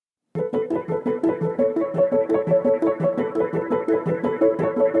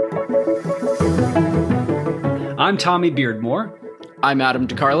I'm Tommy Beardmore. I'm Adam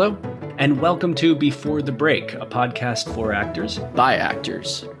DiCarlo. And welcome to Before the Break, a podcast for actors. By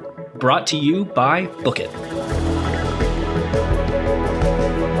actors. Brought to you by Book It.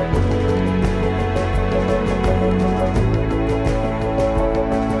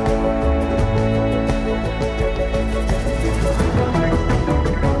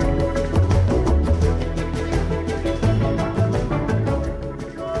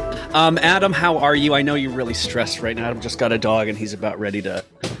 Adam, how are you? I know you're really stressed right now. Adam just got a dog and he's about ready to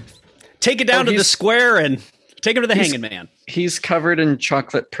take it down to the square and take him to the hanging man. He's covered in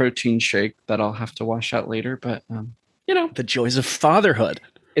chocolate protein shake that I'll have to wash out later, but the joys of fatherhood.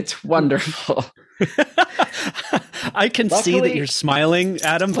 It's wonderful. I can see that you're smiling,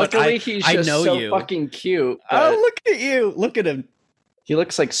 Adam, but he's just know so you. Fucking cute. Oh, look at you. Look at him. He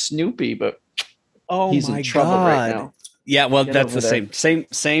looks like Snoopy, but he's in trouble right now. Yeah, well, that's the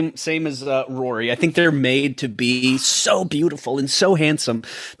same as Rory. I think they're made to be so beautiful and so handsome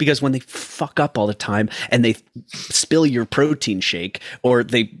because when they fuck up all the time and they spill your protein shake or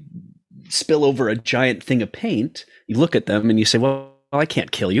they spill over a giant thing of paint, you look at them and you say, well, I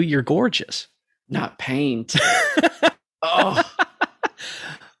can't kill you. You're gorgeous. Not paint.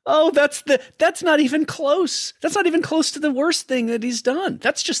 That's not even close. That's not even close to the worst thing that he's done.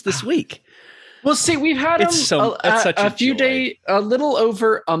 That's just this week. Well, see, we've had him a few days, a little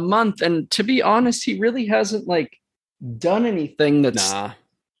over a month, and to be honest, he really hasn't done anything that's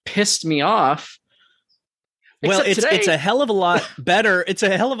pissed me off. Well, it's a hell of a lot better. It's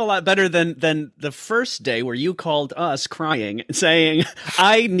a hell of a lot better than the first day where you called us crying, saying,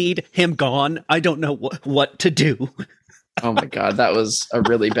 "I need him gone. I don't know what to do." Oh my God, that was a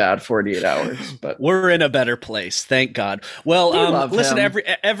really bad 48 hours. But we're in a better place, thank God. Well, listen,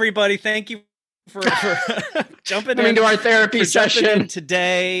 everybody, thank you for jumping into our therapy session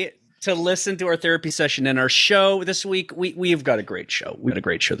today to listen to our therapy session and our show this week. We've got a great show. We had a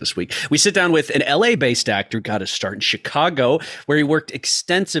great show this week. We sit down with an LA-based actor, got his start in Chicago, where he worked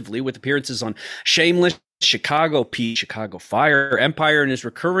extensively with appearances on Shameless, Chicago Pete, Chicago Fire, Empire, and his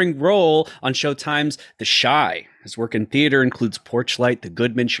recurring role on Showtime's The Chi. His work in theater includes Porchlight, The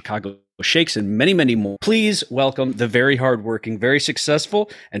Goodman, Chicago Shakes, and many, many more. Please welcome the very hardworking, very successful,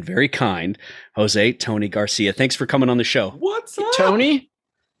 and very kind Jose Tony Garcia. Thanks for coming on the show. What's up, Tony?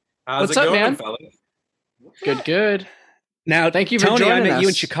 What's up, man? Fellas? Good. Now, thank you for Tony, joining I met us. you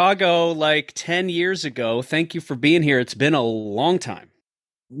in Chicago 10 years ago. Thank you for being here. It's been a long time.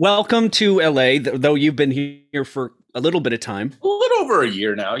 Welcome to LA, though you've been here for a little bit of time. A little over a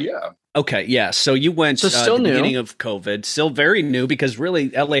year now, yeah. Okay, yeah. So you went still at the new. Beginning of COVID, still very new because really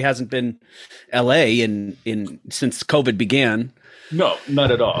LA hasn't been LA in since COVID began. No,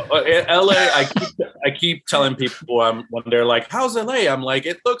 not at all. LA, I keep telling people when they're like, "How's LA?" I'm like,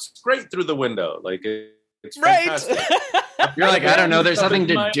 "It looks great through the window. It's fantastic." You're like, I don't know. There's nothing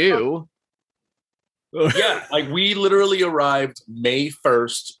to do. Yeah, we literally arrived May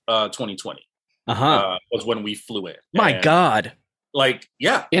 1st, 2020. Was when we flew in. My God.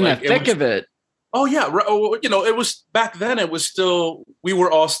 In the thick of it. Oh yeah, it was back then. It was still, we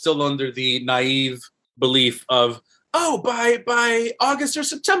were all still under the naive belief of, by August or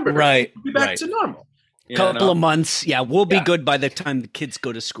September, right, we'll be back to normal. Couple of months, we'll be good by the time the kids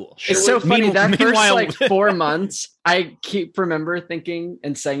go to school. Sure. It's so funny that first 4 months, I remember thinking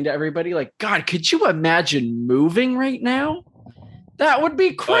and saying to everybody, God, could you imagine moving right now? That would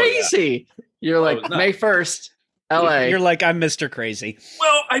be crazy. Oh, yeah. You're like, May 1st. LA. You're like, I'm Mr. Crazy.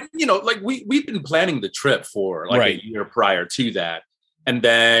 Well, we've been planning the trip for a year prior to that. And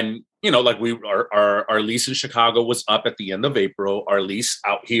then, our lease in Chicago was up at the end of April. Our lease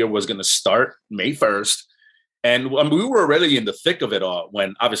out here was going to start May 1st. And we were already in the thick of it all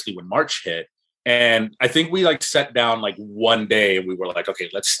when March hit. And I think we sat down one day and we were like, okay,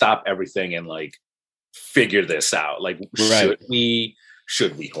 let's stop everything and figure this out.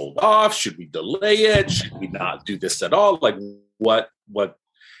 Should we hold off? Should we delay it? Should we not do this at all? What?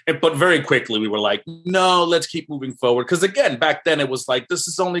 But very quickly we were like, no, let's keep moving forward. Because again, back then it was this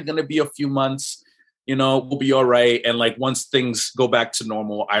is only going to be a few months. We'll be all right. And once things go back to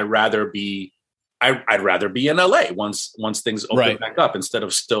normal, I'd rather be in LA once things open back up instead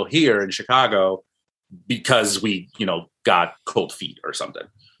of still here in Chicago because we, got cold feet or something.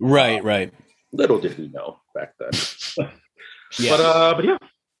 Right. Little did we know back then. Yeah. But yeah,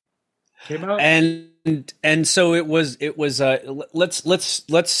 came out. And and so it was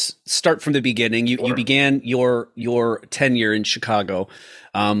let's start from the beginning. You began your tenure in Chicago.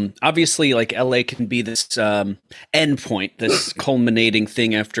 Obviously, like LA can be this end point, this culminating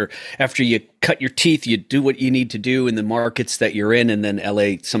thing after you cut your teeth, you do what you need to do in the markets that you're in, and then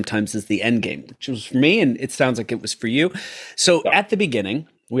LA sometimes is the end game, which was for me, and it sounds like it was for you. So at the beginning,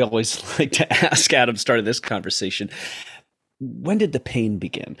 we always like to ask Adam, started this conversation, when did the pain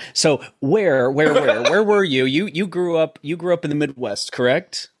begin? So where were you? You grew up in the Midwest,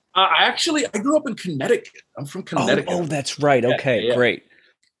 correct? I grew up in Connecticut. I'm from Connecticut. Oh, that's right. Okay, yeah. Great.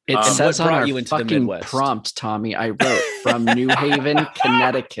 It says on our fucking prompt, Tommy, I wrote from New Haven,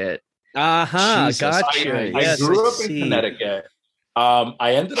 Connecticut. Gotcha. I grew up in Connecticut.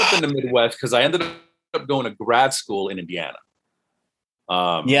 I ended up in the Midwest because I ended up going to grad school in Indiana.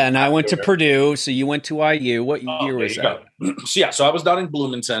 And I went to Purdue. So you went to IU. What year was that? So I was down in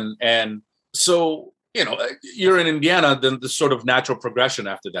Bloomington, and so you're in Indiana. Then the sort of natural progression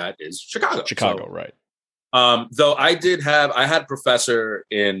after that is Chicago. Right? Though I had a professor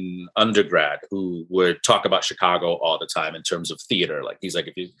in undergrad who would talk about Chicago all the time in terms of theater. Like he's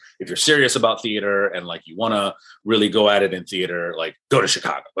like, if you're serious about theater and like you want to really go at it in theater, like go to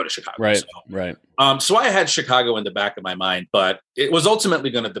Chicago. Right. Right. So I had Chicago in the back of my mind, but it was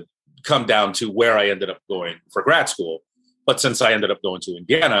ultimately going to come down to where I ended up going for grad school. But since I ended up going to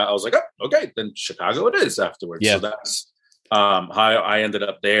Indiana, I was like, oh, okay, then Chicago it is afterwards. Yeah. So that's how I ended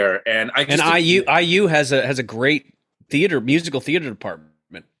up there, and IU has a great musical theater department.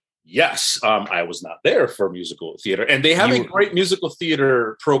 Yes, I was not there for musical theater, and they have a great musical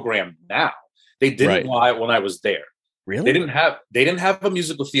theater program now. They didn't when I was there. Really, they didn't have a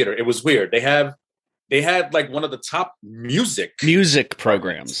musical theater. It was weird. They had like one of the top music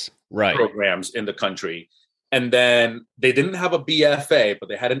programs in the country. And then they didn't have a BFA, but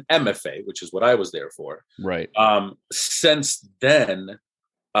they had an MFA, which is what I was there for. Right. Since then,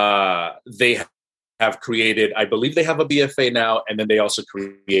 they have created, I believe they have a BFA now, and then they also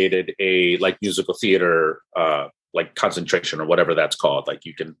created a like musical theater like concentration or whatever that's called. Like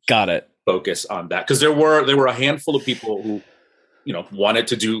you can focus on that. Because there were a handful of people who, wanted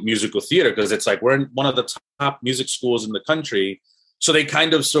to do musical theater because it's like we're in one of the top music schools in the country. So they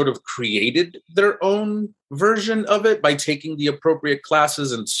kind of sort of created their own version of it by taking the appropriate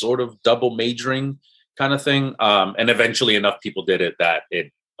classes and sort of double majoring kind of thing. And eventually enough people did it that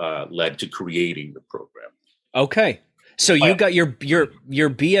it led to creating the program. Okay. So you got your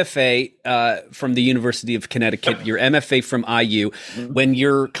BFA from the University of Connecticut, your MFA from IU. Mm-hmm. When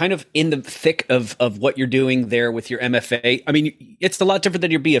you're kind of in the thick of what you're doing there with your MFA, I mean, it's a lot different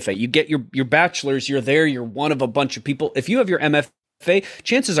than your BFA. You get your bachelor's, you're there, you're one of a bunch of people. If you have your MFA,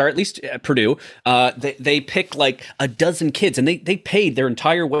 chances are, at least at Purdue, they pick like a dozen kids, and they paid their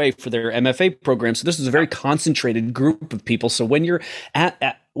entire way for their MFA program. So this is a very concentrated group of people. So when you're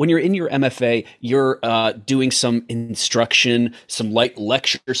when you're in your MFA, you're doing some instruction, some light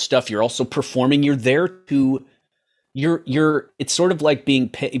lecture stuff. You're also performing. You're there to It's sort of like being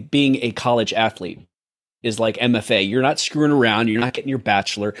a college athlete. Is like MFA. You're not screwing around. You're not getting your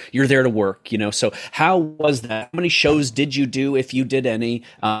bachelor. You're there to work, So how was that? How many shows did you do, if you did any?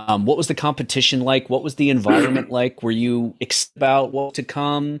 What was the competition like? What was the environment like? Were you excited about what to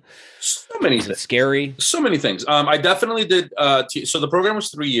come? So many things. Scary? So many things. I definitely did. So the program was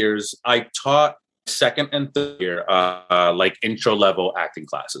 3 years. I taught second and third year, like intro level acting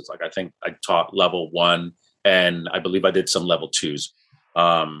classes. Like I think I taught level 1, and I believe I did some level 2s.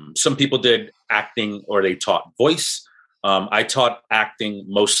 Some people did acting or they taught voice. I taught acting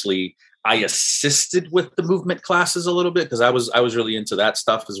mostly. I assisted with the movement classes a little bit because I was really into that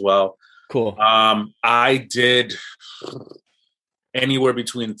stuff as well. Cool. I did anywhere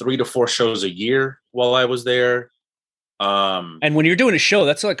between 3 to 4 shows a year while I was there. And when you're doing a show,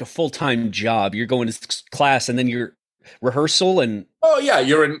 that's like a full-time job. You're going to class and then you're rehearsal and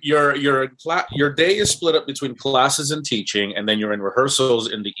you're in class. Your day is split up between classes and teaching, and then you're in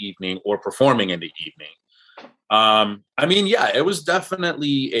rehearsals in the evening or performing in the evening. It was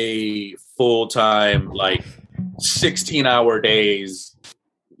definitely a full-time, like 16-hour days,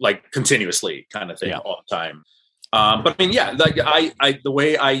 like continuously kind of thing all the time. The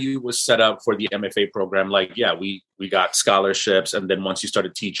way IU was set up for the MFA program, we got scholarships, and then once you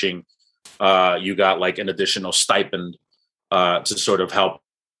started teaching, you got like an additional stipend to sort of help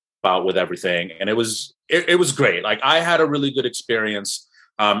out with everything. And it was great. Like I had a really good experience.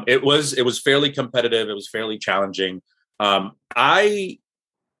 It was fairly competitive. It was fairly challenging.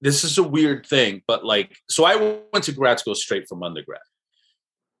 This is a weird thing, but so I went to grad school straight from undergrad.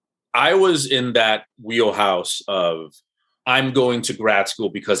 I was in that wheelhouse of I'm going to grad school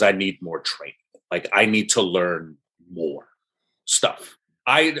because I need more training. like I need to learn more stuff.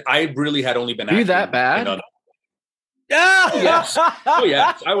 I really had only been acting. You that bad? Yes. Oh,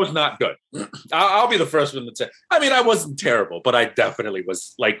 yes. I was not good. I'll be the first one to say. I mean, I wasn't terrible, but I definitely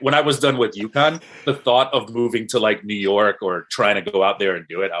was. Like when I was done with UConn, the thought of moving to like New York or trying to go out there and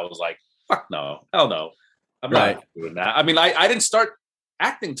do it, I was like, fuck no, hell no, I'm not doing that. I mean, I didn't start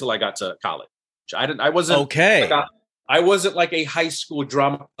acting till I got to college. I wasn't okay. I wasn't like a high school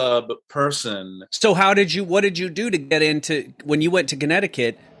drama club person. So what did you do to get into when you went to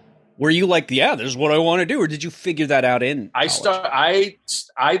Connecticut? Were you like, yeah, this is what I want to do, or did you figure that out in college?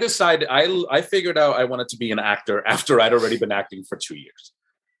 I decided I figured out I wanted to be an actor after I'd already been acting for 2 years.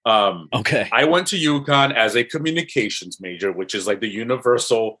 Okay. I went to UConn as a communications major, which is like the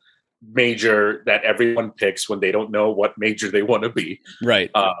universal major that everyone picks when they don't know what major they want to be. Right.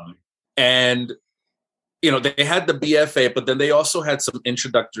 And you know, they had the BFA, but then they also had some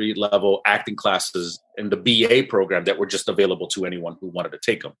introductory level acting classes in the BA program that were just available to anyone who wanted to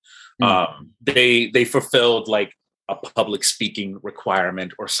take them. They fulfilled like a public speaking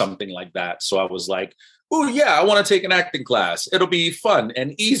requirement or something like that. So I was like, oh yeah, I want to take an acting class. It'll be fun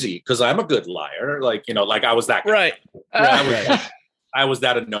and easy because I'm a good liar. Like, you know, like I was that guy. Right. I was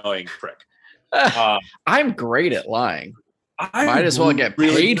that annoying prick. I'm great at lying. Might as well get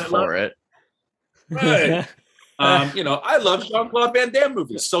paid for it. Right. You know, I love Jean-Claude Van Damme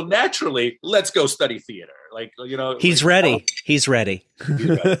movies. So naturally, let's go study theater. Like, you know, he's ready. He's ready.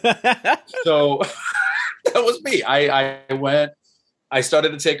 So that was me. I started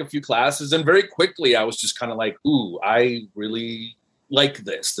to take a few classes, and very quickly I was just kind of like, ooh, I really like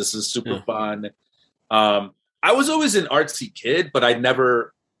this. This is super fun. I was always an artsy kid, but I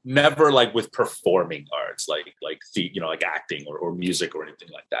never like with performing arts, like you know, like acting or music or anything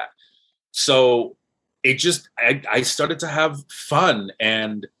like that. So it just, I started to have fun.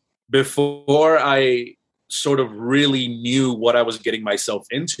 And before I sort of really knew what I was getting myself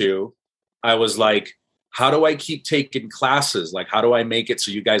into, I was like, how do I keep taking classes? Like, how do I make it so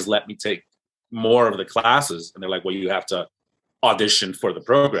you guys let me take more of the classes? And they're like, well, you have to audition for the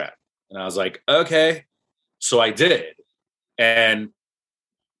program. And I was like, okay. So I did. And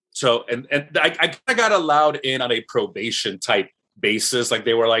so, and I kind of got allowed in on a probation type basis. Like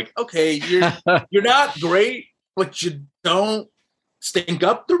they were like, okay, you're not great, but you don't stink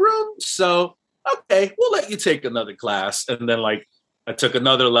up the room. So, okay, we'll let you take another class. And then like I took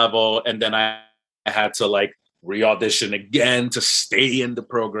another level, and then I had to like re-audition again to stay in the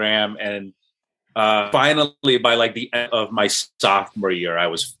program. And finally by like the end of my sophomore year,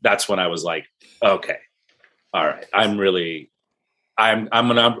 that's when I was like, okay, all right, I'm gonna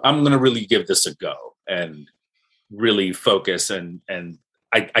really give this a go and really focus. And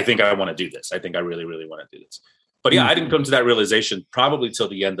I think I want to do this. I think I really, really want to do this. But yeah, I didn't come to that realization probably till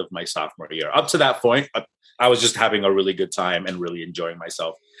the end of my sophomore year. Up to that point, I was just having a really good time and really enjoying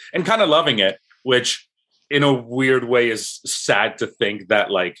myself and kind of loving it, which in a weird way is sad to think that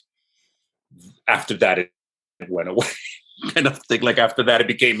like after that it went away. Kind of thing. Like after that it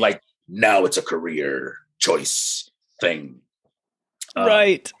became like, now it's a career choice thing.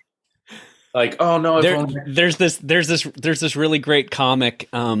 Right. Like, oh no, there's this really great comic.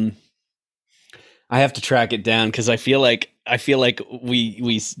 I have to track it down because I feel like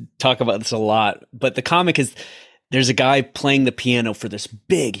we talk about this a lot. But the comic is, there's a guy playing the piano for this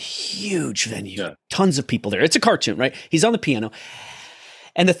big, huge venue, tons of people there. It's a cartoon, right? He's on the piano,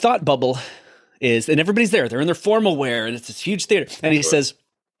 and the thought bubble is, and everybody's there. They're in their formal wear, and it's this huge theater. And he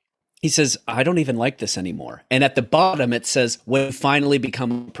says, I don't even like this anymore. And at the bottom it says, when you finally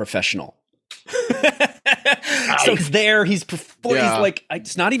become a professional. So he's there, he's performing, he's like,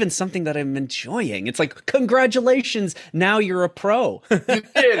 it's not even something that I'm enjoying. It's like, congratulations, now you're a pro. You did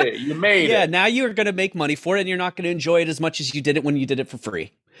it, you made it. Yeah, now you're going to make money for it, and you're not going to enjoy it as much as you did it when you did it for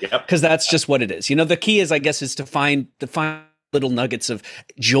free. Yep. Because that's just what it is. You know, the key is, I guess, is to find little nuggets of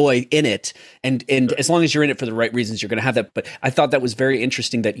joy in it, and as long as you're in it for the right reasons, you're going to have that. But I thought that was very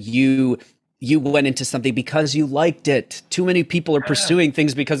interesting that you went into something because you liked it. Too many people are pursuing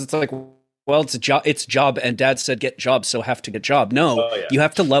things because it's like, well, it's a job, and dad said get job, so have to get job. No, you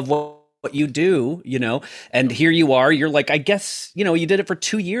have to love what you do, you know. And here you are, you're like, I guess, you know, you did it for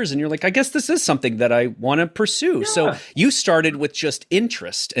 2 years, and you're like, I guess this is something that I want to pursue. So you started with just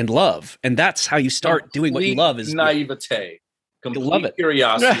interest and love, and that's how you start doing what you love. Is naivete, complete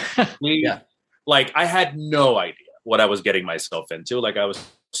curiosity. Like I had no idea what I was getting myself into. Like I was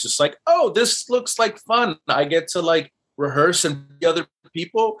just like, oh, this looks like fun. I get to like rehearse and be other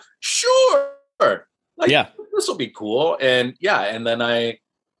people. Sure. Like, this will be cool. And and then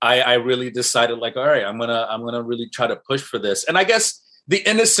I really decided like, all right, I'm gonna really try to push for this. And I guess the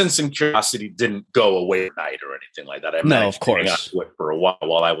innocence and curiosity didn't go away at night or anything like that. No, of course. To it for a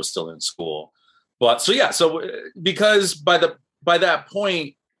while I was still in school. But so because by that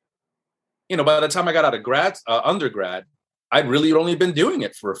point, by the time I got out of undergrad, I'd really only been doing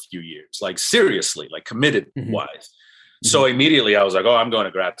it for a few years, like seriously, like committed wise. Mm-hmm. So immediately I was like, oh, I'm going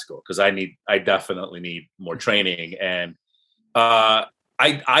to grad school because I definitely need more training. And I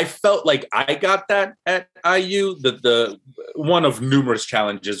felt like I got that at IU. The one of numerous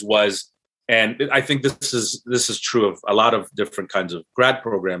challenges was, and I think this is true of a lot of different kinds of grad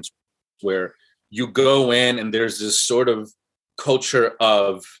programs, where you go in and there's this sort of culture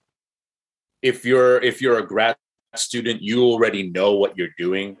of if you're a grad student, you already know what you're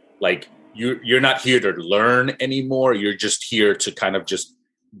doing. Like you're not here to learn anymore. You're just here to kind of just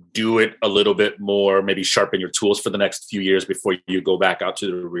do it a little bit more, maybe sharpen your tools for the next few years before you go back out to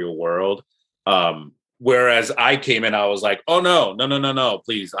the real world. Whereas I came in, I was like, oh no,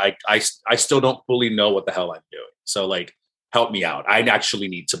 please. I still don't fully know what the hell I'm doing. So like, help me out. I actually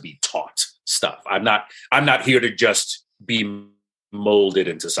need to be taught stuff. I'm not here to just be molded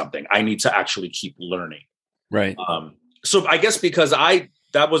into something. I need to actually keep learning. Right. So I guess because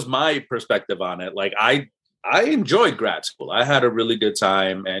that was my perspective on it. Like I enjoyed grad school. I had a really good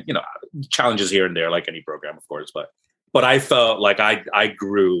time, and challenges here and there, like any program, of course. But I felt like I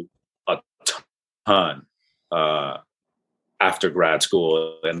grew a ton after grad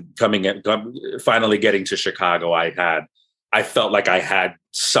school, and finally getting to Chicago. I felt like I had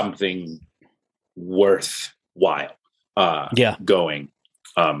something worthwhile. Going.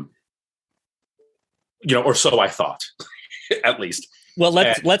 Or so I thought, at least. Well,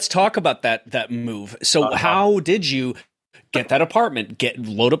 let's talk about that move. So how did you get that apartment,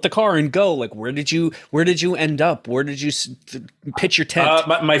 load up the car and go? Like, where did you end up? Where did you pitch your tent?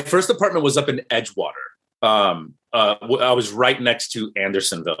 My first apartment was up in Edgewater. I was right next to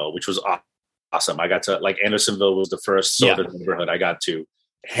Andersonville, which was awesome. I got to, Andersonville was the first southern neighborhood I got to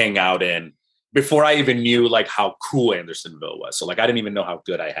hang out in before I even knew how cool Andersonville was. So I didn't even know how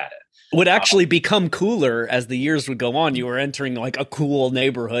good I had it. Would actually become cooler as the years would go on. You were entering a cool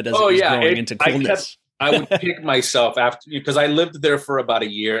neighborhood as it was growing into coolness. I would pick myself after, because I lived there for about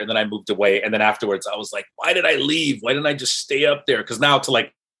a year and then I moved away. And then afterwards I was like, why did I leave? Why didn't I just stay up there? Because now to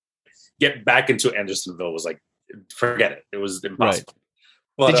get back into Andersonville was forget it. It was impossible. Right.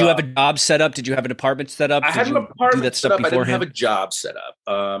 But, did you have a job set up? Did you have an apartment set up? I had an apartment set up. I didn't have a job set up.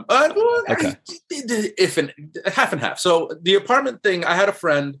 Okay. Half and half. So the apartment thing, I had a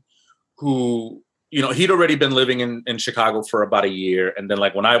friend who, he'd already been living in Chicago for about a year. And then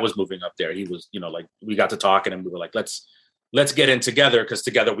when I was moving up there, he was, we got to talking and we were like, let's get in together because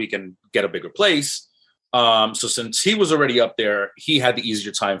together we can get a bigger place. So since he was already up there, he had the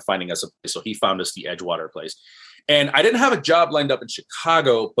easier time finding us a place. So he found us the Edgewater place. And I didn't have a job lined up in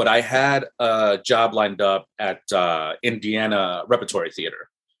Chicago, but I had a job lined up at Indiana Repertory Theater.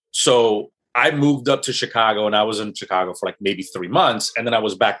 So I moved up to Chicago and I was in Chicago for maybe 3 months. And then I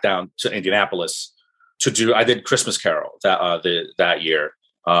was back down to Indianapolis I did Christmas Carol that year.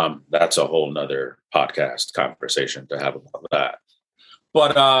 That's a whole nother podcast conversation to have about that.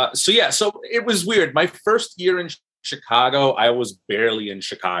 But so it was weird. My first year in Chicago, I was barely in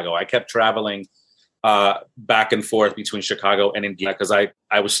Chicago. I kept traveling back and forth between Chicago and Indiana because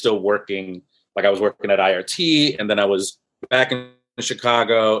I was still working. I was working at IRT, and then I was back in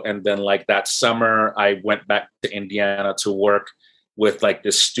Chicago, and then that summer I went back to Indiana to work with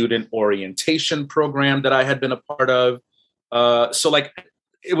this student orientation program that I had been a part of. So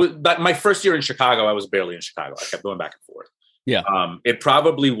it was my first year in Chicago. I was barely in Chicago. I kept going back and forth. Yeah. It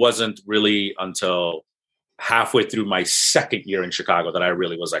probably wasn't really until halfway through my second year in Chicago that I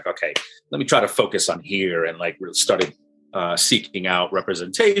really was like, okay, let me try to focus on here, and really started seeking out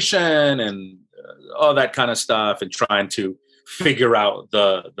representation and all that kind of stuff, and trying to figure out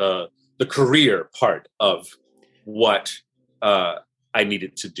the career part of what I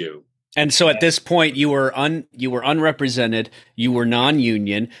needed to do. And so at this point, you were unrepresented, you were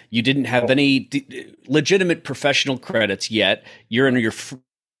non-union, you didn't have any legitimate professional credits yet. You're in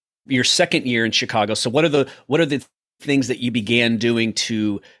your second year in Chicago. So what are the things that you began doing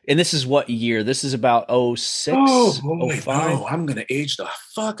and this is what year? This is about 06, 05? Oh, I'm going to age the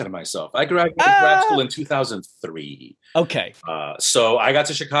fuck out of myself. I graduated grad school in 2003. Okay. So I got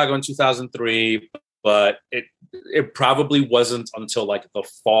to Chicago in 2003, but it probably wasn't until the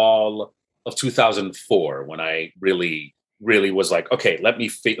fall of 2004 when I really was like, okay, let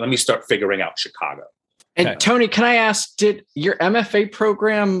me start figuring out Chicago. And okay. Tony, can I ask, did your MFA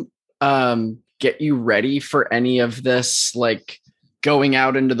program get you ready for any of this going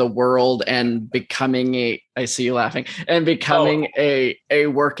out into the world and becoming I see you laughing, and becoming a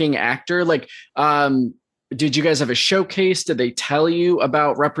working actor? Like, did you guys have a showcase? Did they tell you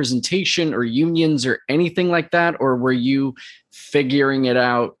about representation or unions or anything like that? Or were you figuring it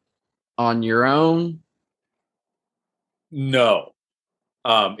out on your own? No,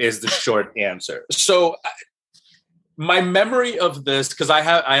 is the short answer. So my memory of this, because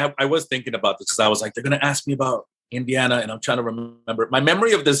I was thinking about this, because I was like, they're going to ask me about Indiana, and I'm trying to remember. My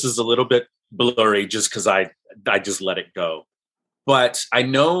memory of this is a little bit blurry, just because I just let it go. But I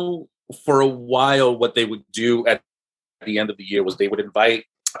know for a while what they would do at the end of the year was they would invite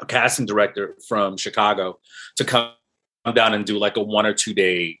a casting director from Chicago to come down and do like a 1 or 2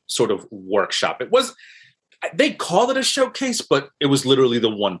 day sort of workshop. They called it a showcase, but it was literally the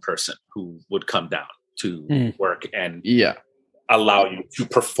one person who would come down to work and allow you to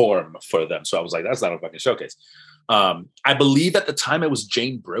perform for them. So I was like, that's not a fucking showcase. I believe at the time it was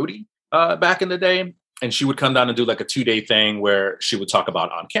Jane Brody back in the day. And she would come down and do like a 2 day thing where she would talk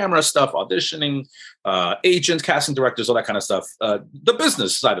about on camera stuff, auditioning, agents, casting directors, all that kind of stuff, the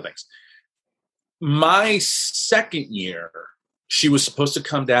business side of things. My second year, she was supposed to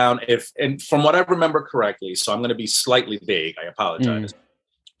come down and from what I remember correctly, so I'm going to be slightly vague, I apologize.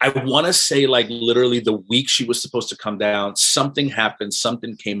 I want to say like literally the week she was supposed to come down, something happened,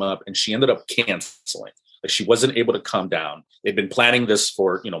 something came up, and she ended up canceling. Like she wasn't able to come down. They'd been planning this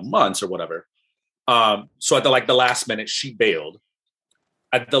for, months or whatever. So at the last minute, she bailed.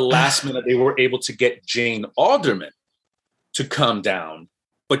 At the last minute, they were able to get Jane Alderman to come down,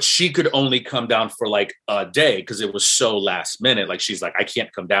 but she could only come down for like a day because it was so last minute. Like she's like, I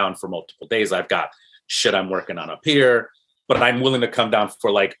can't come down for multiple days. I've got shit I'm working on up here, but I'm willing to come down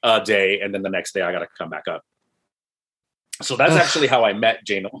for like a day, and then the next day I got to come back up. So that's actually how I met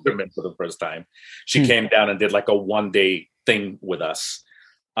Jane Alderman for the first time. She came down and did like a 1 day thing with us.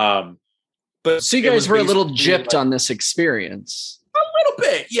 But so you guys were a little gypped on this experience. A little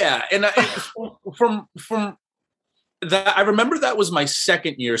bit, yeah. And from that, I remember that was my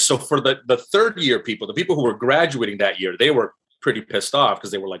second year. So for the third year people, the people who were graduating that year, they were pretty pissed off because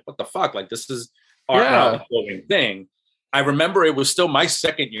they were like, what the fuck? Like, this is our outgoing thing. I remember it was still my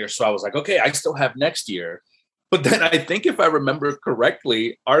second year. So I was like, okay, I still have next year. But then I think if I remember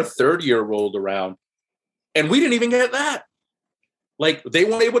correctly, our third year rolled around and we didn't even get that. Like they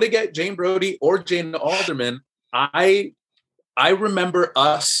weren't able to get Jane Brody or Jane Alderman. I remember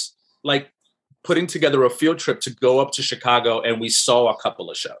us like putting together a field trip to go up to Chicago, and we saw a couple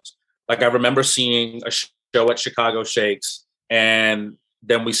of shows. Like I remember seeing a show at Chicago Shakes, and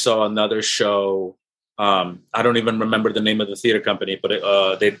then we saw another show. I don't even remember the name of the theater company, but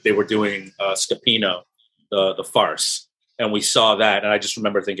they were doing Scapino, the farce, and we saw that, and I just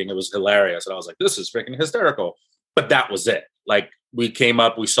remember thinking it was hilarious, and I was like, "This is freaking hysterical." But that was it. Like we came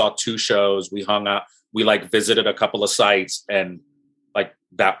up, we saw 2 shows, we hung out, we like visited a couple of sites, and like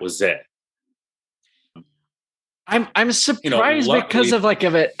that was it. I'm surprised because of like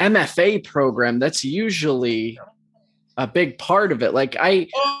of an MFA program. That's usually a big part of it. Like I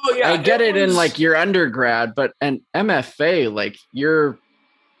get it in like your undergrad, but an MFA, like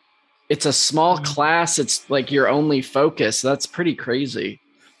it's a small class. It's like your only focus. That's pretty crazy.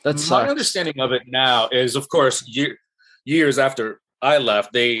 That's my understanding of it now is, of course, years after I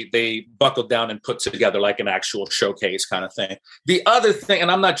left, they buckled down and put together like an actual showcase kind of thing. The other thing, and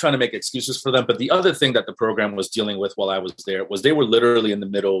I'm not trying to make excuses for them, but the other thing that the program was dealing with while I was there was they were literally in the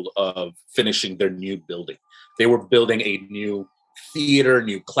middle of finishing their new building. They were building a new theater,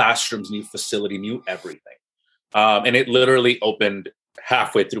 new classrooms, new facility, new everything. And it literally opened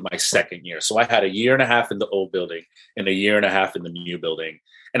halfway through my second year. So I had a year and a half in the old building and a year and a half in the new building.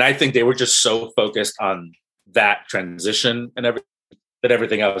 And I think they were just so focused on that transition and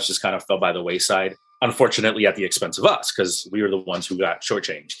everything else just kind of fell by the wayside, unfortunately, at the expense of us, because we were the ones who got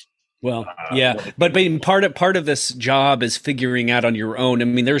shortchanged. Well, yeah, but part of this job is figuring out on your own. I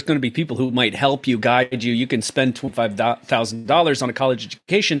mean, there's going to be people who might help you, guide you. You can spend $25,000 on a college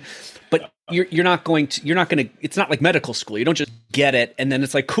education, but you're not going to. It's not like medical school. You don't just get it and then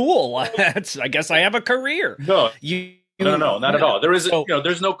it's like, cool. I guess I have a career. No, not at all. There is,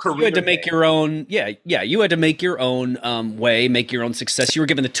 there's no career. You had to make your own. Yeah. You had to make your own way, make your own success. You were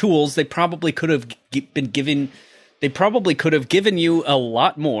given the tools. They probably could have been given. They probably could have given you a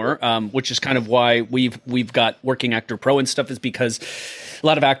lot more, which is kind of why we've got Working Actor Pro and stuff, is because a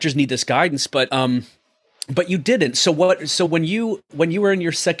lot of actors need this guidance, but you didn't. So when you were in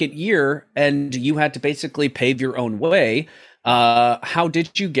your second year and you had to basically pave your own way, how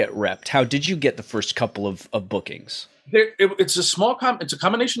did you get repped? How did you get the first couple of bookings? It's it's a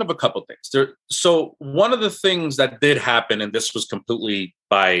combination of a couple things. So one of the things that did happen, and this was completely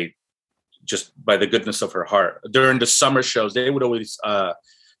by the goodness of her heart, during the summer shows, they would always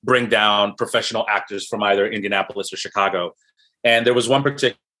bring down professional actors from either Indianapolis or Chicago. And there was one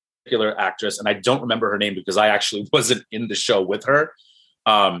particular actress, and I don't remember her name because I actually wasn't in the show with her.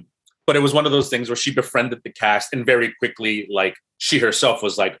 But it was one of those things where she befriended the cast, and very quickly, like, she herself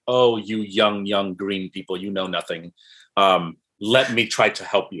was like, "Oh, you young green people, you know nothing. Let me try to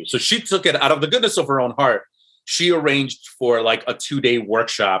help you." So she took it out of the goodness of her own heart. She arranged for like a 2-day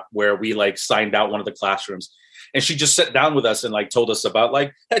workshop where we like signed out one of the classrooms, and she just sat down with us and like told us about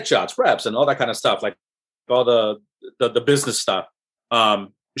like headshots, reps, and all that kind of stuff, like all the business stuff.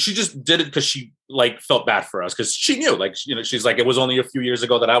 She just did it because she like felt bad for us, because she knew, like, you know, she's like, it was only a few years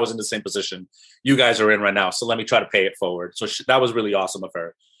ago that I was in the same position you guys are in right now, so let me try to pay it forward. So that was really awesome of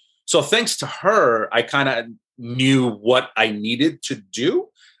her. So thanks to her, I kind of knew what I needed to do.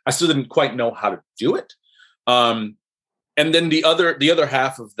 I still didn't quite know how to do it. And then the other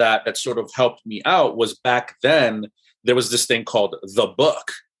half of that sort of helped me out was, back then there was this thing called The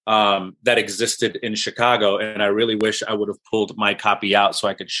Book that existed in Chicago, and I really wish I would have pulled my copy out so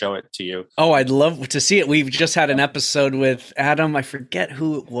I could show it to you. Oh, I'd love to see it. We've just had an episode with Adam, I forget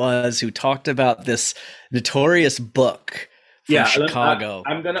who it was, who talked about this notorious book from Chicago.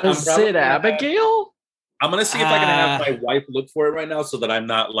 Sid Abigail? I'm gonna see if I can have my wife look for it right now so that I'm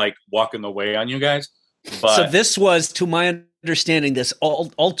not like walking away on you guys. But so this was, to my understanding, this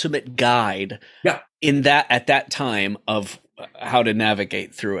ultimate guide. Yeah. At that time of how to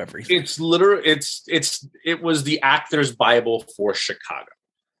navigate through everything. It's literally it was the actor's Bible for Chicago.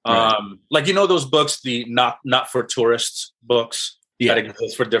 Right. Like, you know, those books, the not for tourists books that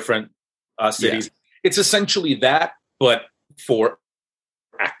exist for different cities. Yeah. It's essentially that, but for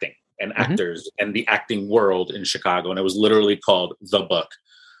acting and actors and the acting world in Chicago. And it was literally called The Book.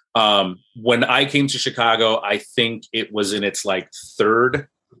 When I came to Chicago, I think it was in its like third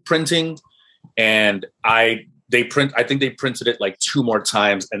printing, and I think they printed it like 2 more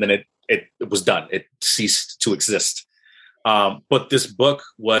times, and then it was done. It ceased to exist. But this book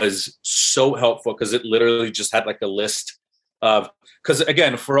was so helpful because it literally just had like a list of, because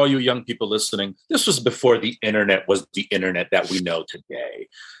again, for all you young people listening, this was before the internet was the internet that we know today,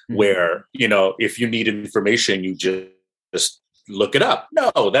 where, you know, if you need information, you just look it up.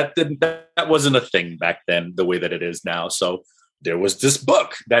 No, that wasn't a thing back then the way that it is now. So there was this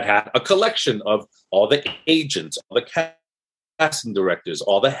book that had a collection of all the agents, all the casting directors,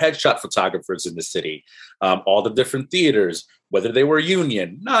 all the headshot photographers in the city, all the different theaters, whether they were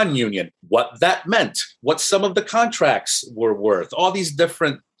union, non-union, what that meant, what some of the contracts were worth. All this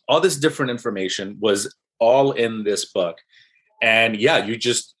different information was all in this book. And yeah,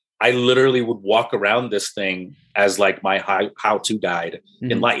 I literally would walk around this thing as like my how-to guide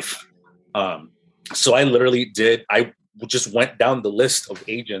in life. So I literally just went down the list of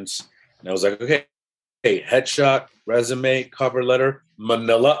agents, and I was like, okay, headshot, resume, cover letter,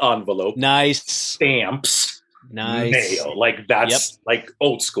 manila envelope, nice, stamps, nice, mail. Like that's like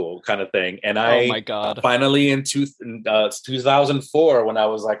old school kind of thing. And oh my God, finally in 2004, when I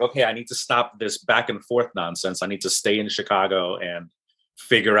was like, okay, I need to stop this back and forth nonsense. I need to stay in Chicago and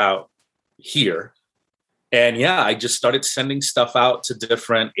figure out here. And yeah, I just started sending stuff out to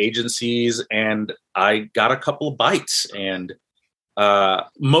different agencies, and I got a couple of bites, and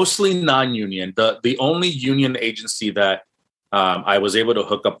mostly non-union. The only union agency that I was able to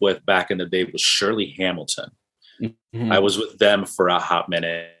hook up with back in the day was Shirley Hamilton. I was with them for a hot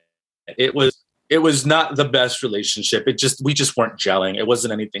minute. It was not the best relationship. We just weren't gelling. It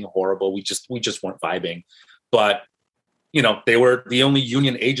wasn't anything horrible. We just weren't vibing. But you know, they were the only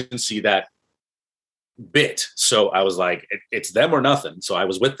union agency that bit. So I was like, it's them or nothing. So I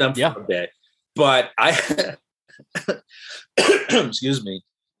was with them for a bit. But excuse me,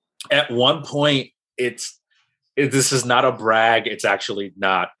 at one point, this is not a brag. It's actually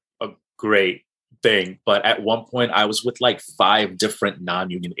not a great thing. But at one point, I was with like 5 different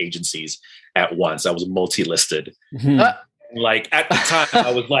non-union agencies at once. I was multi-listed. Like at the time,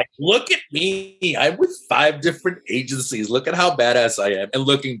 I was like, look at me. I'm with 5 different agencies. Look at how badass I am. And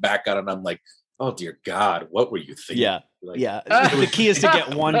looking back on it, I'm like, oh dear God, what were you thinking? Yeah. Like, the key is to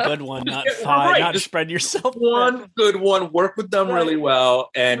get one good one, not 5, right. Not spread yourself. One good one, work with them really well.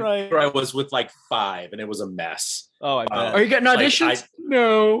 And here I was with like 5, and it was a mess. Oh, I bet. Are you getting auditions?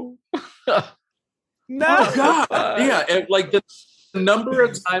 No. No. Oh God. Yeah. And like the number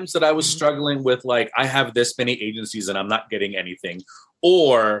of times that I was struggling with, like, I have this many agencies and I'm not getting anything.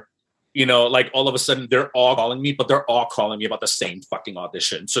 Or, you know, like all of a sudden they're all calling me, but they're all calling me about the same fucking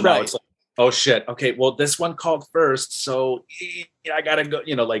audition. So now it's like, oh shit, okay, well, this one called first, so I gotta go,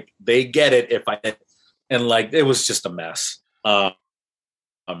 like they get it if I, and like it was just a mess. I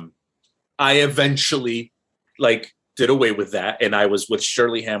eventually like did away with that, and I was with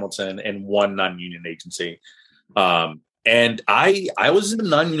Shirley Hamilton and one non-union agency. And I was in the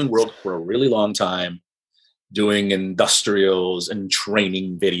non-union world for a really long time, doing industrials and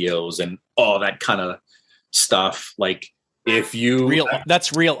training videos and all that kind of stuff. Like if you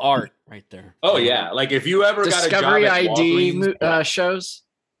that's real art right there. Oh yeah, like if you ever Discovery got a job at ID Walgreens, shows,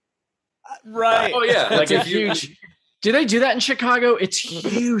 right? Oh yeah, like a huge. Do they do that in Chicago? It's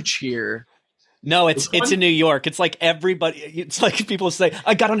huge here. No, it's in New York. It's like everybody. It's like people say,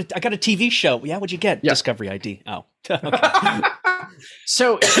 I got a TV show. Yeah, what'd you get? Yeah. Discovery ID. Oh, okay.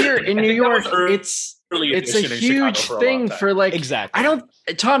 So here in New York, it's a huge thing for like. Exactly.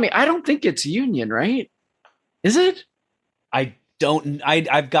 Tommy, I don't think it's union, right? Is it? I don't.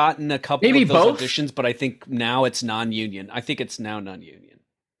 I've gotten a couple maybe of those both auditions, but I think now it's non-union. I think it's now non-union.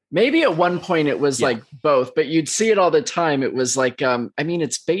 Maybe at one point it was like both, but you'd see it all the time. It was like,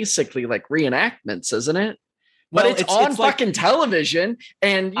 it's basically like reenactments, isn't it? But well, it's on fucking like, television,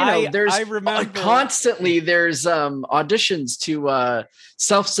 and there's constantly there's auditions to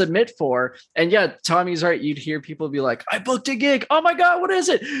self-submit for. And yeah, Tommy's right. You'd hear people be like, "I booked a gig. Oh my god, what is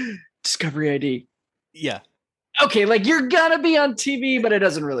it? Discovery ID." Yeah. Okay, like you're gonna be on TV, but it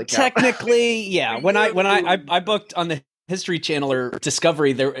doesn't really count. Technically, yeah. When I booked on the History Channel or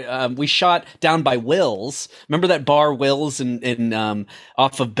Discovery, there we shot down by Will's. Remember that bar Will's in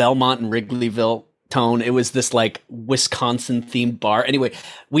off of Belmont and Wrigleyville? Tone. It was this like Wisconsin themed bar. Anyway,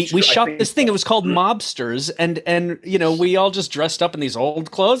 we shot this thing. It was called Mobsters, and we all just dressed up in these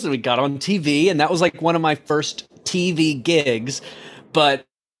old clothes and we got on TV, and that was like one of my first TV gigs. But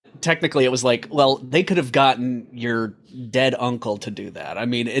technically, it was like, well, they could have gotten your dead uncle to do that. I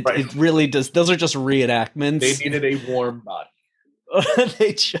mean, it really does. Those are just reenactments. They needed a warm body.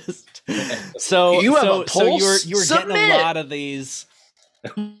 They just so you have a pulse? you were getting a lot of these.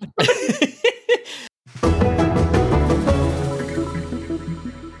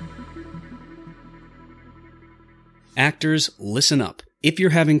 Actors, listen up. If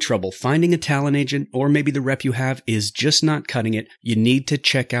you're having trouble finding a talent agent, or maybe the rep you have is just not cutting it, you need to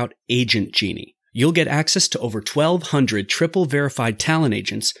check out Agent Genie. You'll get access to over 1,200 triple verified talent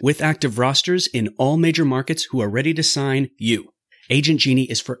agents with active rosters in all major markets who are ready to sign you. Agent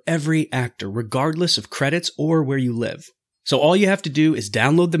Genie is for every actor, regardless of credits or where you live. So all you have to do is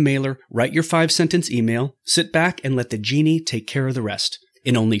download the mailer, write your 5-sentence email, sit back and let the Genie take care of the rest.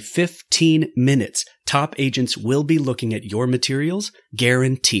 In only 15 minutes, top agents will be looking at your materials,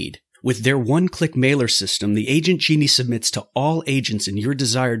 guaranteed. With their one-click mailer system, the Agent Genie submits to all agents in your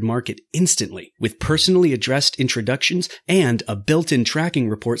desired market instantly, with personally addressed introductions and a built-in tracking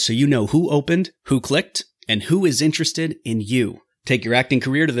report so you know who opened, who clicked, and who is interested in you. Take your acting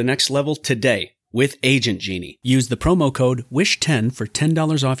career to the next level today with Agent Genie. Use the promo code WISH10 for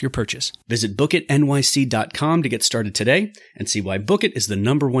 $10 off your purchase. Visit bookitnyc.com to get started today and see why Book It is the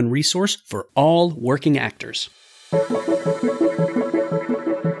 #1 resource for all working actors.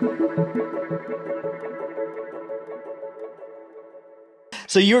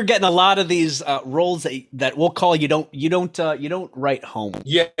 So you're getting a lot of these roles that we'll call you don't write home.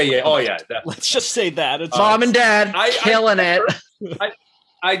 Yeah. Oh yeah. Let's just say that. It's Mom and Dad killing it.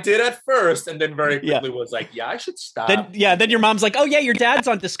 I did at first, and then very quickly was like, I should stop. Then your mom's like, oh yeah, your dad's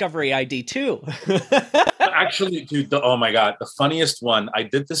on Discovery ID too. Actually, dude, oh my God, the funniest one, I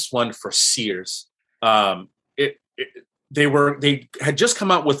did this one for Sears. They had just come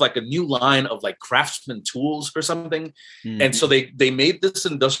out with like a new line of like Craftsman tools or something. Mm-hmm. And so they made this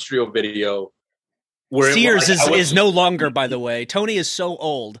industrial video where Sears is no longer, by the way. Tony is so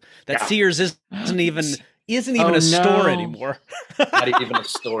old that Sears isn't even a store anymore. Not even a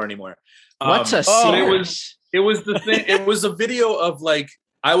store anymore. What's a Sears? It was the thing. It was a video of like,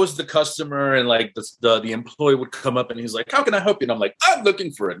 I was the customer and like the employee would come up and he's like, how can I help you? And I'm like, I'm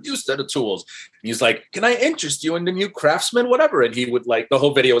looking for a new set of tools. And he's like, can I interest you in the new Craftsman, whatever? And he would like, the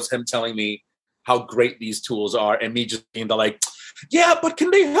whole video was him telling me how great these tools are. And me just being like, yeah, but can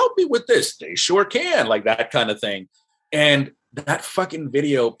they help me with this? They sure can. Like that kind of thing. And that fucking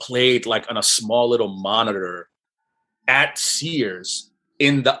video played like on a small little monitor at Sears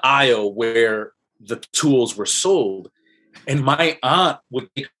in the aisle where the tools were sold. And my aunt would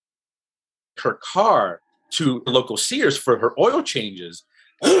take her car to the local Sears for her oil changes.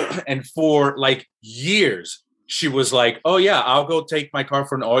 And for like years, she was like, oh yeah, I'll go take my car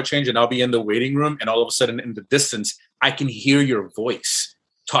for an oil change and I'll be in the waiting room. And all of a sudden in the distance, I can hear your voice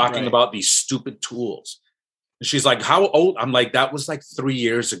talking about these stupid tools. she's like, how old? I'm like, that was like 3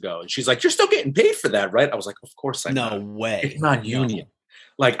 years ago. And she's like, you're still getting paid for that, right? I was like, of course I'm not. No way. It's not union.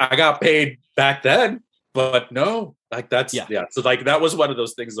 Like I got paid back then, but no, like that's, yeah. So like, that was one of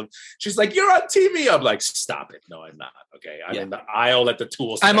those things of, she's like, you're on TV. I'm like, stop it. No, I'm not. Okay. I'm in the aisle at the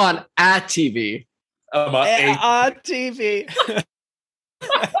tools. I'm on at TV. I'm on TV.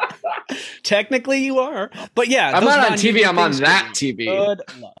 Technically you are, but yeah. I'm not on TV. I'm on that TV.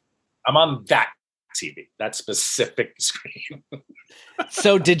 I'm on that TV, that specific screen.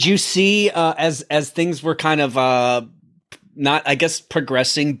 So did you see as things were kind of not, I guess,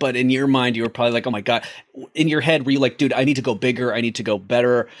 progressing, but in your mind you were probably like, oh my God, in your head were you like, dude, I need to go bigger, I need to go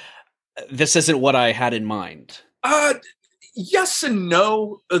better, this isn't what I had in mind? Yes and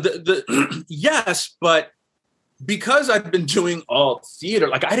no. Yes, but because I've been doing all theater,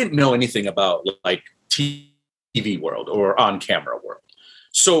 like I didn't know anything about like TV world or on camera world.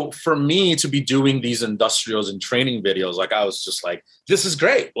 So for me to be doing these industrials and training videos, like I was just like, this is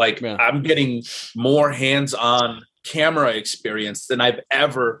great. Like I'm getting more hands-on camera experience than I've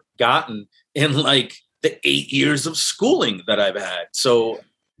ever gotten in like the 8 years of schooling that I've had. So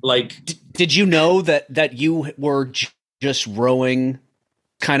like, did you know that you were just rowing,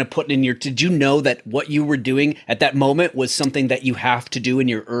 kind of putting in your, did you know that what you were doing at that moment was something that you have to do in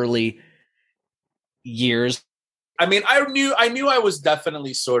your early years? I mean, I knew I was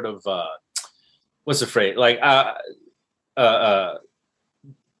definitely sort of, what's the phrase? Like,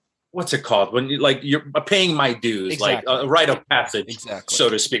 what's it called? When you're paying my dues, exactly. Like a rite of passage, exactly. So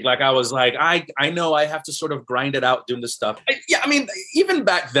to speak. Like I was like, I know I have to sort of grind it out doing this stuff. I mean, even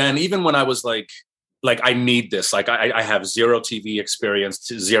back then, even when I was like I need this, like I have zero TV experience,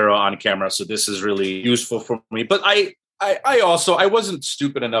 zero on camera. So this is really useful for me. But I also, I wasn't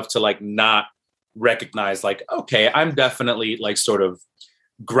stupid enough to like not recognize like, okay, I'm definitely like sort of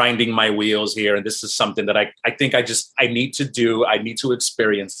grinding my wheels here. And this is something that I think I need to do. I need to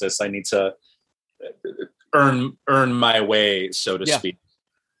experience this. I need to earn my way, so to speak.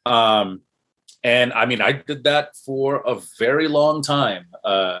 And I mean, I did that for a very long time.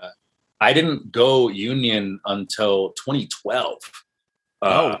 I didn't go union until 2012.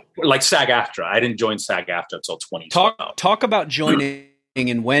 Like SAG-AFTRA. I didn't join SAG-AFTRA until 2012. Talk about joining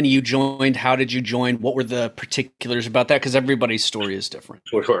and when you joined. How did you join? What were the particulars about that? Because everybody's story is different.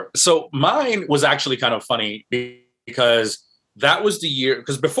 For sure. So mine was actually kind of funny because that was the year,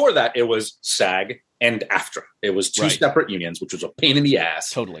 because before that it was SAG and AFTRA. It was two separate unions, which was a pain in the ass.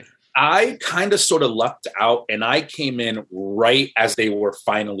 Totally. I kind of sort of lucked out and I came in right as they were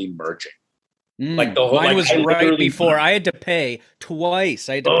finally merging. Like the whole, mine was right before. I had to pay twice.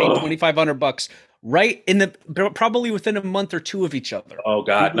 I had to pay $2,500 right in the, probably within a month or two of each other. Oh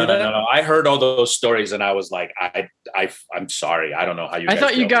God, no. I heard all those stories and I was like, I'm sorry. I don't know how you. I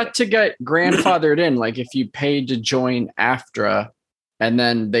thought you got to get grandfathered in, like if you paid to join AFTRA. And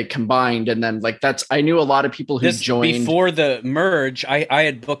then they combined, and then like I knew a lot of people who joined before the merge. I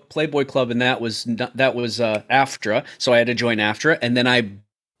had booked Playboy Club, and that was AFTRA, so I had to join AFTRA, and then I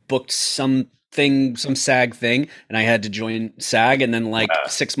booked some SAG thing, and I had to join SAG, and then like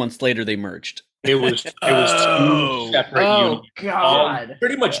 6 months later they merged. It was two separate unions, God,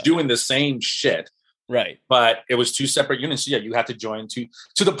 pretty much doing the same shit. Right. But it was two separate units. So yeah, you had to join to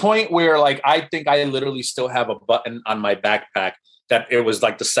the point where like I think I literally still have a button on my backpack that it was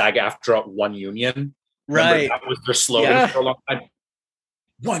like the SAG-AFTRA one union. Right. That was their slogan for a long time.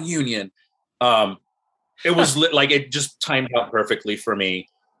 One union. It was like it just timed out perfectly for me.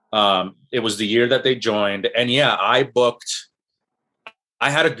 It was the year that they joined. And yeah, I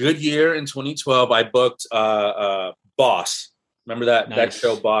had a good year in 2012. I booked Boss. Remember that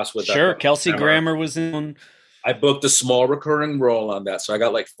show Boss with Kelsey Grammer was in. I booked a small recurring role on that. So I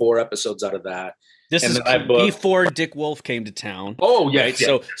got like 4 episodes out of that. This is before Dick Wolf came to town. Oh yeah. Right?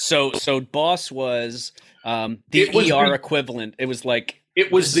 Yeah. So Boss was the ER equivalent. It was like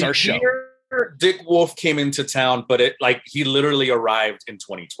the year Dick Wolf came into town, but he literally arrived in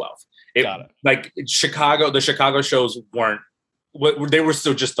 2012. Got it. Like the Chicago shows they were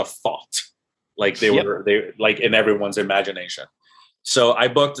still just a thought. Like they like in everyone's imagination. So I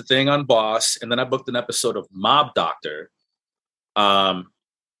booked a thing on Boss, and then I booked an episode of Mob Doctor.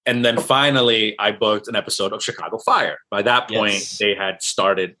 And then finally, I booked an episode of Chicago Fire. By that point, they had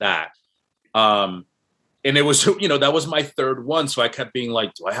started that. And it was, that was my third one. So I kept being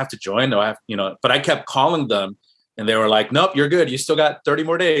like, do I have to join? Do I have, but I kept calling them and they were like, nope, you're good. You still got 30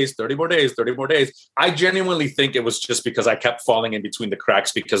 more days, 30 more days, 30 more days. I genuinely think it was just because I kept falling in between the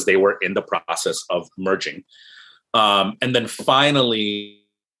cracks because they were in the process of merging. And then finally,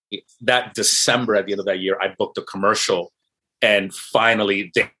 that December at the end of that year, I booked a commercial. And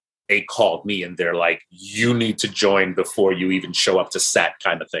finally, they called me and they're like, you need to join before you even show up to set,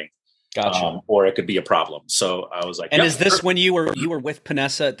 kind of thing. Gotcha. Or it could be a problem. So I was like, and is this when you were with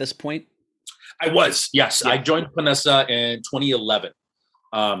Panessa at this point? I was, yes. Yeah. I joined Panessa in 2011.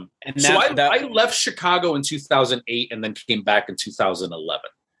 I left Chicago in 2008 and then came back in 2011.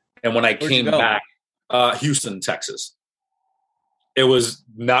 And when I came back, Houston, Texas. It was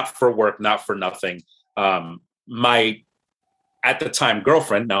not for work, not for nothing. My, at the time,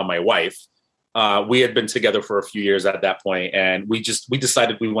 girlfriend, now my wife, we had been together for a few years at that point, and we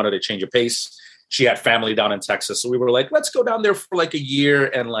decided we wanted to change a pace. She had family down in Texas, so we were like, let's go down there for like a year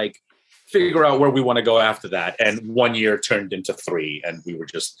and like figure out where we want to go after that. And 1 year turned into 3, and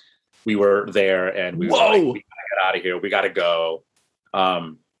we were there, and we were like, we gotta get out of here. We gotta go.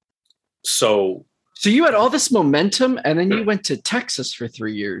 So you had all this momentum, and then you went to Texas for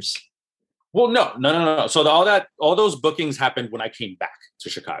 3 years. Well, no. So all those bookings happened when I came back to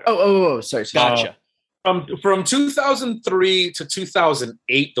Chicago. Oh, sorry. Gotcha. From 2003 to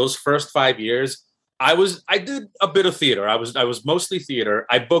 2008, those first 5 years, I did a bit of theater. I was mostly theater.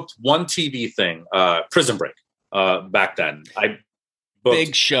 I booked one TV thing, Prison Break, back then. I booked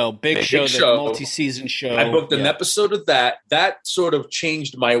big show, the multi-season show. I booked an episode of that. That sort of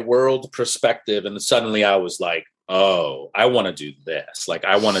changed my world perspective, and suddenly I was like, oh, I want to do this. Like,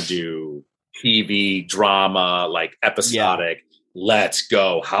 I want to do TV drama, like episodic. Yeah. Let's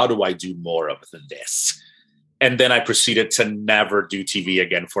go. How do I do more of this? And then I proceeded to never do TV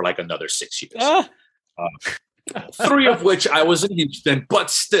again for like another 6 years. 3 of which I was in Houston, but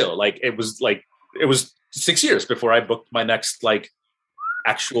still, it was 6 years before I booked my next like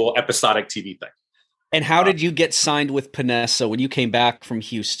actual episodic TV thing. And how did you get signed with Panessa when you came back from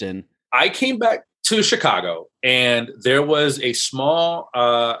Houston? I came back to Chicago, and there was a small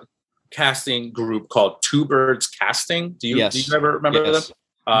casting group called Two Birds Casting. Do you ever remember them?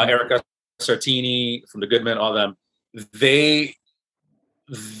 Erica Sartini from The Good Men, all them. They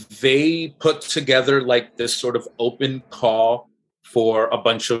put together like this sort of open call for a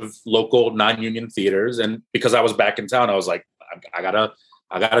bunch of local non-union theaters, and because I was back in town, I was like, I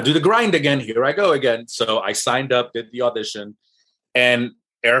gotta do the grind again. Here I go again. So I signed up, did the audition, and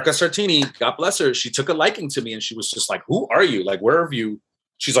Erica Sartini, God bless her, she took a liking to me, and she was just like, who are you? Like, where have you?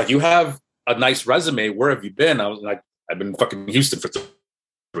 She's like, you have a nice resume. Where have you been? I was like, I've been fucking Houston for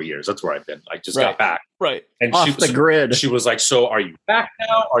 3 years. That's where I've been. I just got back. Right. And off the grid. She was like, so are you back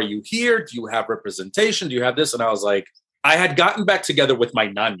now? Are you here? Do you have representation? Do you have this? And I was like, I had gotten back together with my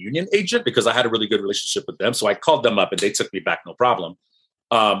non-union agent because I had a really good relationship with them. So I called them up and they took me back, no problem.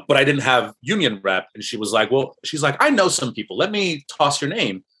 But I didn't have union rep. And she was like, I know some people. Let me toss your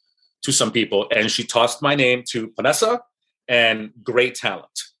name to some people. And she tossed my name to Panessa and Great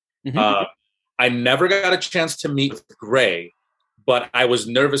Talent. Mm-hmm. I never got a chance to meet with Gray, but I was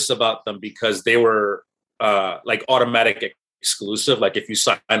nervous about them because they were like automatic exclusive. Like, if you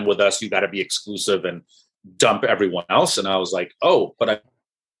sign with us, you got to be exclusive and dump everyone else. And I was like, oh, but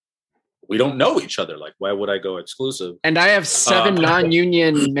we don't know each other. Like, why would I go exclusive? And I have 7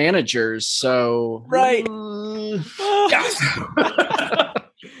 non-union managers. So right. And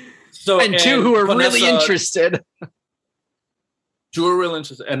 2 who are Panessa, really interested. 2 are real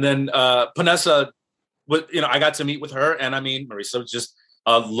interested. And then Panessa, I got to meet with her, and I mean, Marisa was just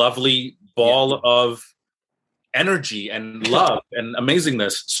a lovely ball of energy and love and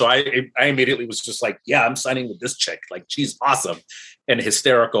amazingness. So I immediately was just like, yeah, I'm signing with this chick. Like, she's awesome and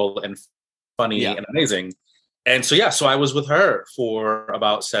hysterical and funny and amazing. And so I was with her for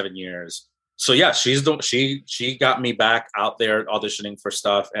about 7 years. So yeah, she got me back out there auditioning for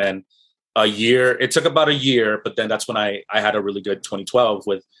stuff. And it took about a year, but then that's when I had a really good 2012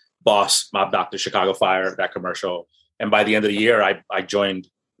 with Boss, Mob Doctor, Chicago Fire, that commercial. And by the end of the year, I joined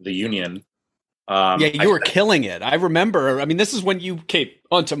the union. You were killing it. I remember. I mean, this is when you came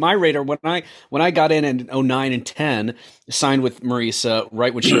onto my radar when I got in 09 and 10, signed with Marisa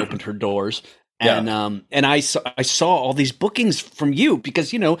right when she opened her doors. And I saw all these bookings from you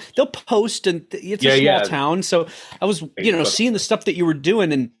because, they'll post, and it's a small town. So I was, seeing the stuff that you were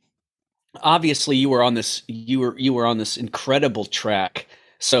doing, and obviously you were on this incredible track.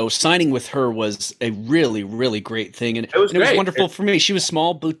 So signing with her was a really, really great thing. And it was wonderful for me. She was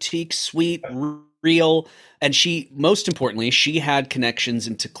small, boutique, sweet, real. And most importantly, she had connections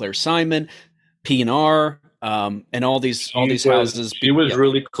into Claire Simon, P&R, and all these houses. She was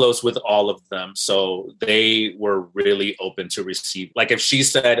really close with all of them. So they were really open to receive. Like, if she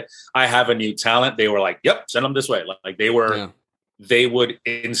said, I have a new talent, they were like, yep, send them this way. Like they were, they would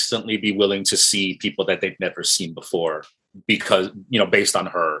instantly be willing to see people that they've never seen before because, based on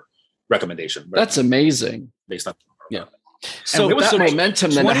her recommendation. That's amazing. Based on her. So and with that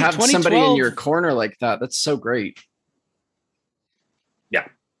momentum, then to have somebody in your corner like that's so great. Yeah.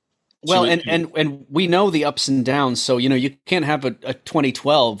 Well, and we know the ups and downs, so you can't have a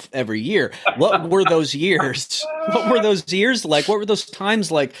 2012 every year. What were those years? What were those years like? What were those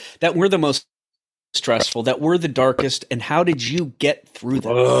times like that were the most stressful, that were the darkest, and how did you get through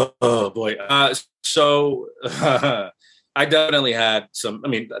them? Oh boy. So I definitely had some. I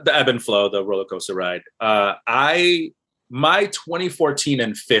mean, the ebb and flow, the roller coaster ride. My 2014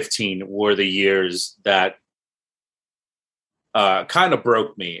 and 15 were the years that kind of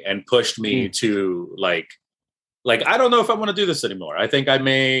broke me and pushed me to like I don't know if I want to do this anymore. I think I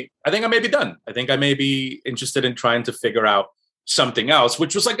may be done. I think I may be interested in trying to figure out something else,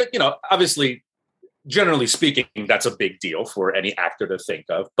 which was like, obviously, generally speaking, that's a big deal for any actor to think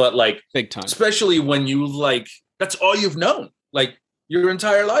of. But like, big time, especially when you that's all you've known, like your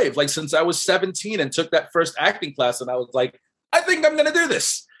entire life, like since I was 17 and took that first acting class, and I was like, I think I'm gonna do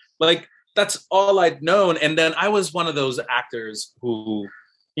this. Like, that's all I'd known. And then I was one of those actors who,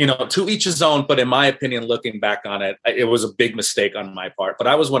 to each his own, but in my opinion, looking back on it, it was a big mistake on my part. But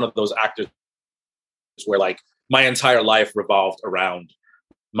I was one of those actors where like my entire life revolved around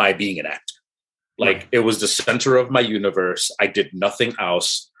my being an actor. Like it was the center of my universe. I did nothing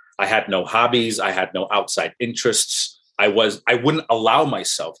else. I had no hobbies. I had no outside interests. I wouldn't allow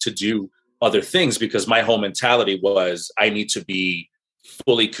myself to do other things because my whole mentality was I need to be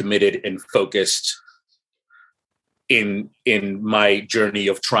fully committed and focused in my journey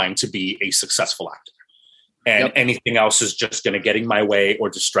of trying to be a successful actor. And anything else is just going to get in my way or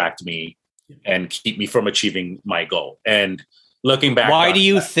distract me and keep me from achieving my goal. And looking back, why do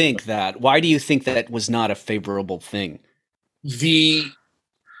you think that? Why do you think that was not a favorable thing?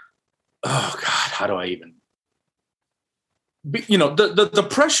 Oh God, how do I even? The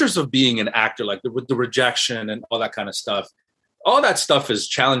pressures of being an actor, like with the rejection and all that kind of stuff. All that stuff is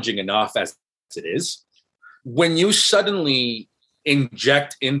challenging enough as it is. When you suddenly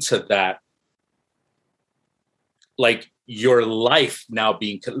inject into that, like your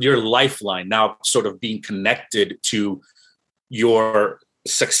lifeline now sort of being connected to your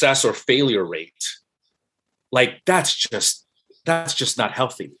success or failure rate, like that's just not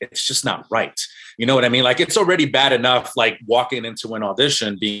healthy. It's just not right. You know what I mean? Like it's already bad enough, like walking into an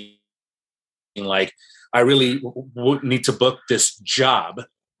audition being like, I really need to book this job.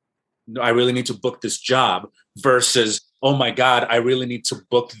 I really need to book this job versus, oh my God, I really need to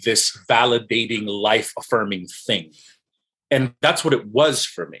book this validating, life-affirming thing. And that's what it was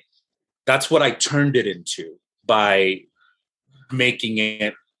for me. That's what I turned it into by making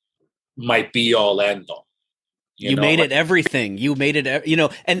it my be-all, end-all. You made it everything. You made it,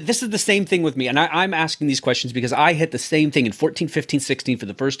 and this is the same thing with me. And I'm asking these questions because I hit the same thing in 14, 15, 16 for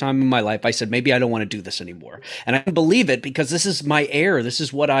the first time in my life. I said, maybe I don't want to do this anymore. And I can believe it because this is my air. This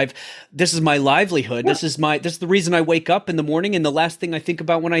is my livelihood. Yeah. This is the reason I wake up in the morning and the last thing I think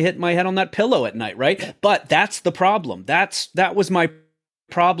about when I hit my head on that pillow at night. Right. But that's the problem. That was my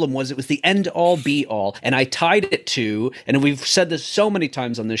problem. It was the end all be all, and I tied it to, and we've said this so many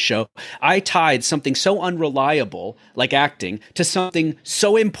times on this show, I tied something so unreliable like acting to something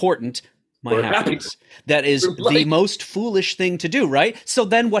so important, my happiness. That is the most foolish thing to do, right? So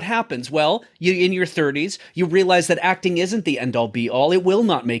then what happens? Well, you in your 30s, you realize that acting isn't the end all be all. It will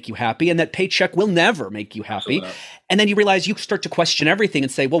not make you happy, and that paycheck will never make you happy. Absolutely. And then you realize you start to question everything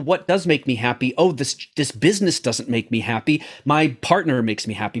and say, well, what does make me happy? Oh, this business doesn't make me happy. My partner makes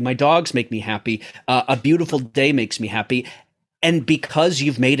me happy. My dogs make me happy. A beautiful day makes me happy. And because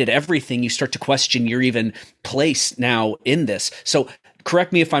you've made it everything, you start to question your even place now in this. So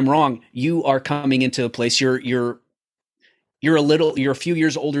correct me if I'm wrong. You are coming into a place. You're a few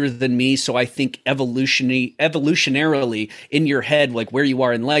years older than me. So I think evolutionarily in your head, like where you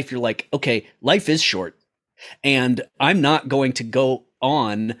are in life, you're like, okay, life is short. And I'm not going to go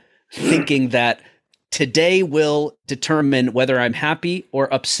on thinking that today will determine whether I'm happy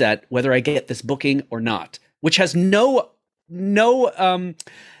or upset, whether I get this booking or not, which has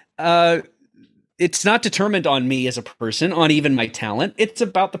it's not determined on me as a person, on even my talent. It's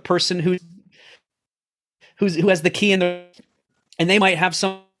about the person who has the key and they might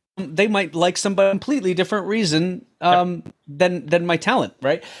like somebody completely different reason than my talent,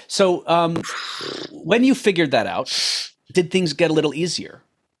 right? So when you figured that out, did things get a little easier?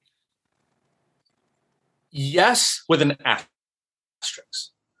 Yes, with an asterisk,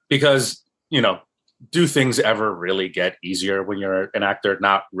 because do things ever really get easier when you're an actor?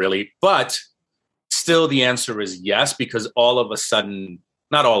 Not really, but still the answer is yes, because all of a sudden,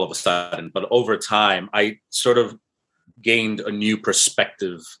 not all of a sudden, but over time, I sort of gained a new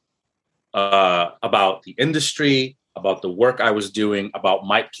perspective about the industry, about the work I was doing, about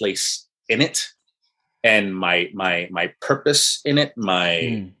my place in it, and my purpose in it,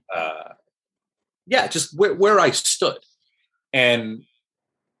 just where I stood. And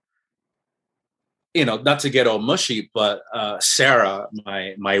not to get all mushy, but Sarah,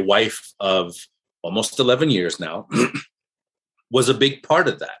 my wife of almost 11 years now, was a big part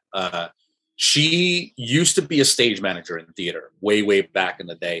of that. She used to be a stage manager in theater way back in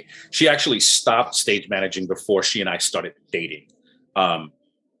the day. She actually stopped stage managing before she and I started dating.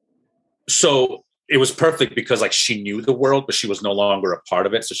 So it was perfect because like she knew the world, but she was no longer a part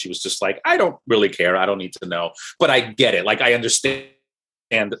of it. So she was just like, I don't really care. I don't need to know, but I get it. Like I understand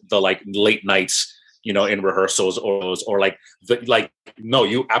the like late nights, in rehearsals or no,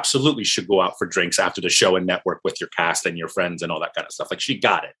 you absolutely should go out for drinks after the show and network with your cast and your friends and all that kind of stuff. Like she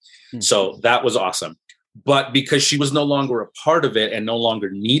got it. Mm-hmm. So that was awesome. But because she was no longer a part of it and no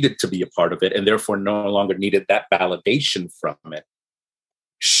longer needed to be a part of it, and therefore no longer needed that validation from it,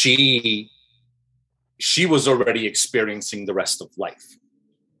 she was already experiencing the rest of life.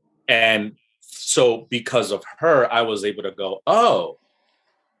 And so because of her, I was able to go, oh,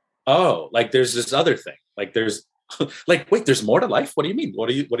 like there's this other thing. Like there's like, wait, there's more to life. What do you mean? What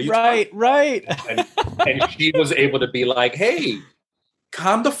are you right. And she was able to be like, hey,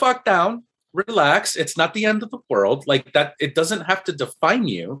 calm the fuck down, relax. It's not the end of the world. Like that, it doesn't have to define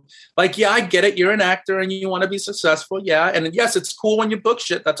you. Like, yeah, I get it. You're an actor and you want to be successful. Yeah. And yes, it's cool when you book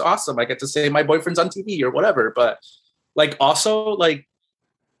shit. That's awesome. I get to say my boyfriend's on TV or whatever. But like, also like,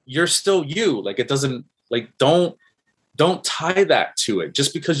 you're still you. Like, it doesn't like, don't tie that to it.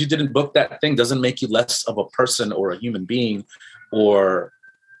 Just because you didn't book that thing doesn't make you less of a person or a human being or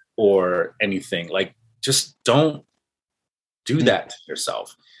anything. Like, just don't do that to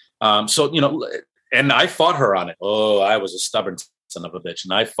yourself. So, and I fought her on it. Oh, I was a stubborn son of a bitch.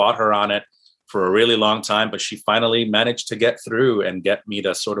 And I fought her on it for a really long time, but she finally managed to get through and get me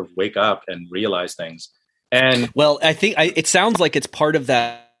to sort of wake up and realize things. And well, I think it sounds like it's part of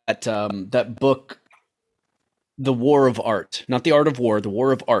that book, The War of Art, not The Art of War, The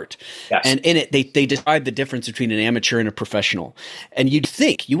War of Art. Yes. And in it, they describe the difference between an amateur and a professional. And you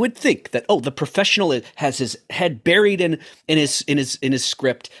would think that, the professional has his head buried in his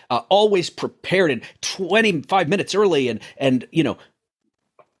script, always prepared and 25 minutes early and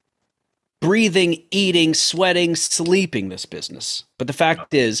breathing, eating, sweating, sleeping this business. But the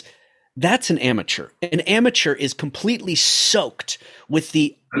fact is, that's an amateur. An amateur is completely soaked with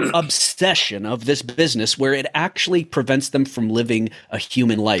the obsession of this business where it actually prevents them from living a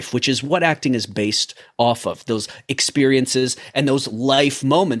human life, which is what acting is based off of, those experiences and those life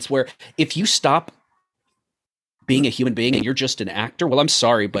moments where if you stop being a human being and you're just an actor, well, I'm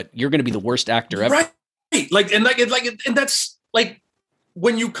sorry, but you're going to be the worst actor ever. Right. And that's like,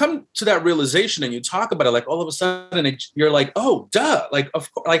 when you come to that realization and you talk about it, like all of a sudden you're like, oh, duh. Like,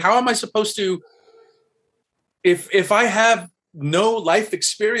 of course, like, how am I supposed to, if I have no life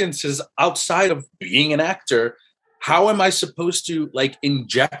experiences outside of being an actor, how am I supposed to like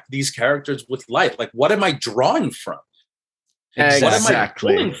inject these characters with life? Like, what am I drawing from? Exactly. What am I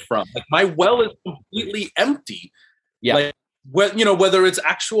pulling from? Like, my well is completely empty. Yeah. Like, whether it's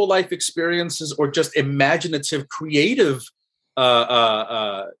actual life experiences or just imaginative, creative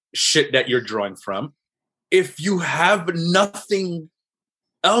shit that you're drawing from. If you have nothing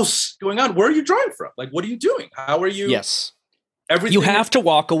else going on, where are you drawing from? Like, what are you doing? How are you? Yes. Everything you have to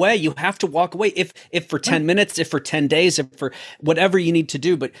walk away. You have to walk away. If for 10 minutes, if for 10 days, if for whatever you need to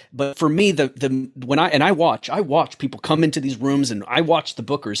do. But for me, when I watch people come into these rooms and I watch the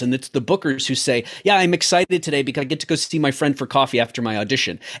bookers, and it's the bookers who say, yeah, I'm excited today because I get to go see my friend for coffee after my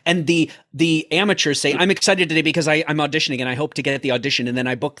audition. And the amateurs say, I'm excited today because I'm auditioning and I hope to get the audition. And then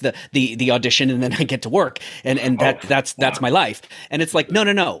I book the audition and then I get to work. And that's my life. And it's like,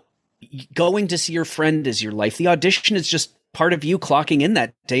 no. Going to see your friend is your life. The audition is just part of you clocking in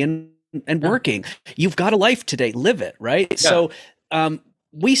that day and working. You've got a life today, live it, right? Yeah. So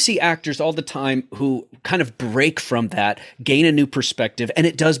we see actors all the time who kind of break from that, gain a new perspective, and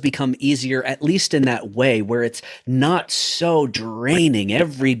it does become easier, at least in that way, where it's not so draining.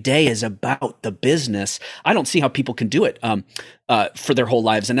 Every day is about the business. I don't see how people can do it for their whole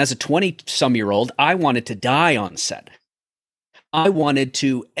lives. And as a 20-some-year-old, I wanted to die on set. I wanted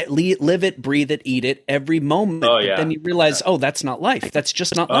to live it, breathe it, eat it every moment. Oh, yeah. But then you realize, that's not life. That's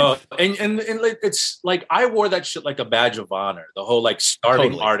just not life. And it's like, I wore that shit like a badge of honor. The whole like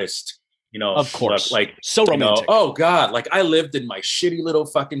starving artist, of course, like so romantic. Oh God, like I lived in my shitty little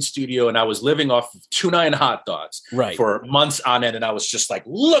fucking studio and I was living off of tuna and hot dogs for months on end. And I was just like,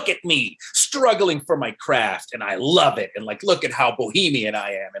 look at me struggling for my craft and I love it. And like, look at how bohemian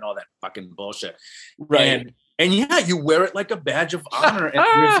I am and all that fucking bullshit. Right. And yeah, you wear it like a badge of honor. And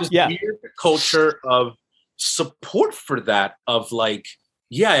there's this weird culture of support for that, of like,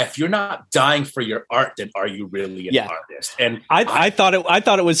 yeah, if you're not dying for your art, then are you really an artist? And I thought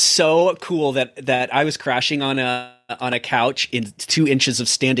it was so cool that I was crashing on a couch in 2 inches of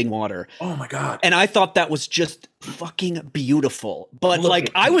standing water. Oh my God. And I thought that was just fucking beautiful. But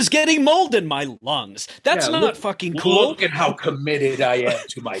I was getting mold in my lungs. That's not fucking cool. Look at how committed I am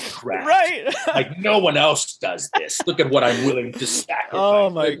to my craft. Right. Like no one else does this. Look at what I'm willing to sacrifice. Oh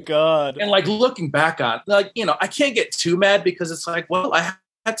my God. And like looking back on, like, you know, I can't get too mad because it's like, well, I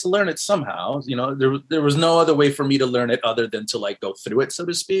had to learn it somehow. You know, there was no other way for me to learn it other than to like go through it, so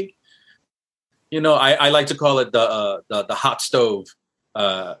to speak. You know, I like to call it the hot stove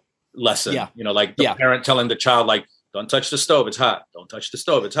lesson. Yeah. You know, like the parent telling the child, like, don't touch the stove, it's hot. Don't touch the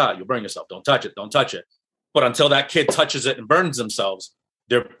stove, it's hot. You'll burn yourself. Don't touch it. Don't touch it. But until that kid touches it and burns themselves,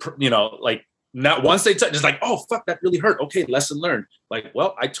 they're, you know, like, not once they touch, it's like, oh fuck, that really hurt. Okay, lesson learned. Like,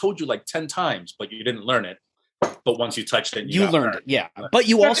 well, I told you like 10 times, but you didn't learn it. But once you touched it, you learned it. Yeah. But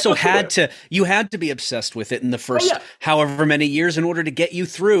you also had to be obsessed with it in the first however many years in order to get you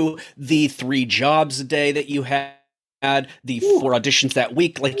through the 3 jobs a day that you had, the 4 auditions that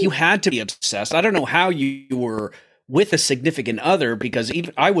week. Like, you had to be obsessed. I don't know how you were with a significant other, because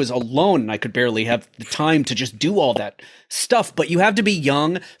even I was alone and I could barely have the time to just do all that stuff. But you have to be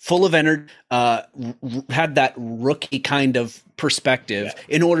young, full of energy, had that rookie kind of perspective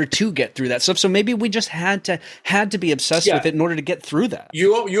in order to get through that stuff. So maybe we just had to be obsessed with it in order to get through that.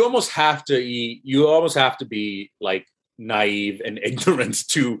 You almost have to be like naive and ignorant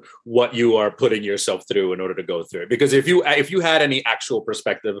to what you are putting yourself through in order to go through it. Because if you had any actual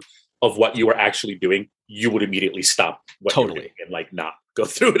perspective of what you were actually doing, you would immediately stop what you're doing and like not go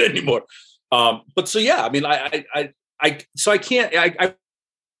through it anymore. But so yeah, I mean, I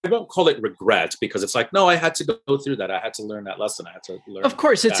won't call it regrets, because it's like, no, I had to go through that. I had to learn that lesson. I had to learn. Of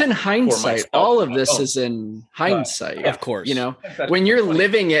course, it's in hindsight. All of this is in hindsight. Of course. You know, when you're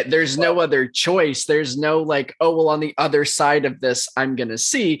living it, there's no other choice. There's no like, oh, well, on the other side of this, I'm going to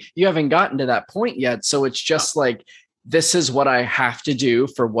see. You haven't gotten to that point yet. So it's just like, this is what I have to do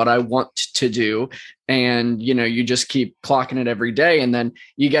for what I want to do. And, you know, you just keep clocking it every day. And then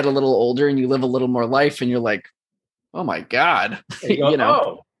you get a little older and you live a little more life and you're like, oh my God, you know.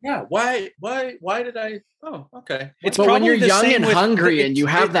 Oh, yeah. Why did I? Oh, okay. It's but when you're young and hungry and you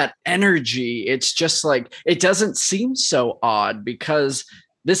have that energy, it's just like, it doesn't seem so odd, because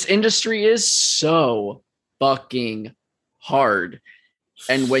this industry is so fucking hard.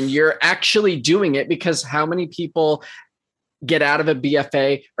 And when you're actually doing it, because how many people get out of a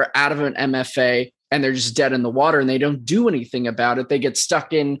BFA or out of an MFA and they're just dead in the water and they don't do anything about it. They get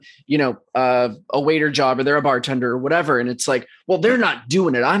stuck in, you know, a waiter job, or they're a bartender or whatever. And it's like, well, they're not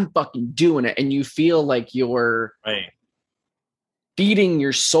doing it. I'm fucking doing it. And you feel like you're feeding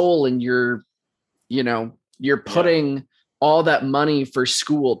your soul, and you're putting all that money for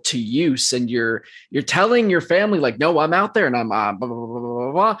school to use. And you're telling your family like, no, I'm out there and I'm blah, blah, blah,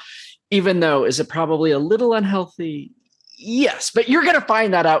 blah, blah. Even though, is it probably a little unhealthy? Yes, but you're going to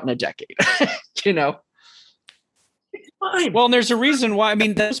find that out in a decade, you know? Fine. Well, and there's a reason why. I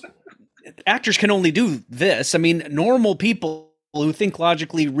mean, those actors can only do this. I mean, normal people who think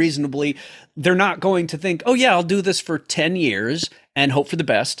logically, reasonably, they're not going to think, oh yeah, I'll do this for 10 years and hope for the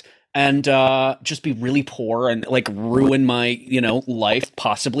best and just be really poor and like ruin my, you know, life,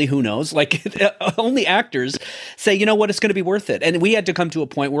 possibly, who knows? Like, only actors say, you know what, it's going to be worth it. And we had to come to a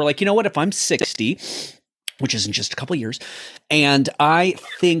point where like, you know what, if I'm 60, which is in just a couple of years, and I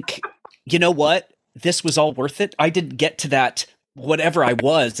think, you know what, this was all worth it. I didn't get to that, whatever I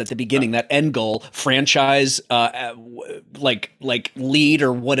was at the beginning, that end goal, franchise, like lead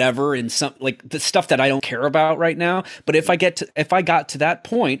or whatever, in some, like the stuff that I don't care about right now. But if I got to that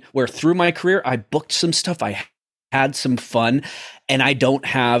point where through my career, I booked some stuff, I had some fun, and I don't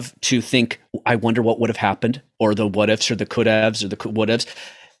have to think, I wonder what would have happened, or the what ifs or the could haves or the what ifs.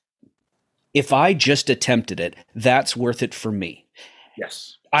 If I just attempted it, that's worth it for me.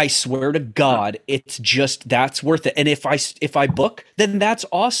 Yes. I swear to God, it's just, that's worth it. And if I book, then that's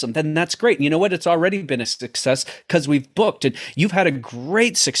awesome. Then that's great. And you know what? It's already been a success because we've booked, and you've had a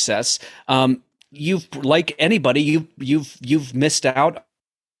great success. You've, like anybody, you've missed out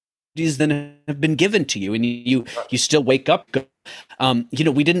that have been given to you, and you still wake up. You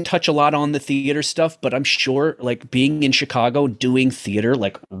know, we didn't touch a lot on the theater stuff, but I'm sure, like, being in Chicago, doing theater,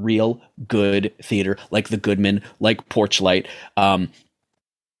 like real good theater, like the Goodman, like Porchlight,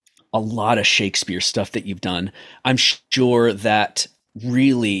 a lot of Shakespeare stuff that you've done, I'm sure that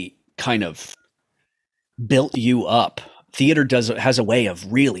really kind of built you up. Theater has a way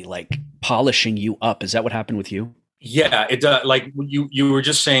of really like polishing you up. Is that what happened with you? Yeah, it does. Like you were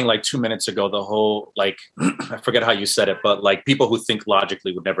just saying like 2 minutes ago, the whole like I forget how you said it, but like people who think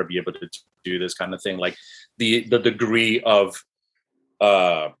logically would never be able to do this kind of thing. Like the degree of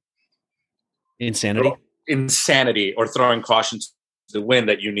insanity or throwing caution to the wind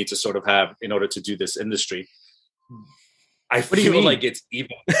that you need to sort of have in order to do this industry. I feel like it's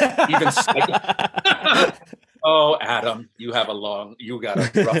even. Oh, Adam, you got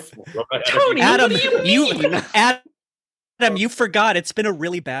a rough road. Tony, Adam, what do you mean? Adam, you forgot it's been a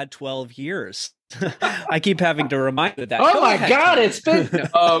really bad 12 years. I keep having to remind you of that. Oh my God, it's been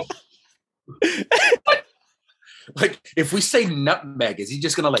like if we say nutmeg, is he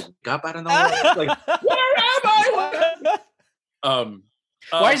just gonna like gop out of nowhere? Like, where am I?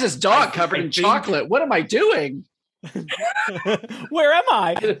 Why is this dog covered in chocolate? What am I doing? Where am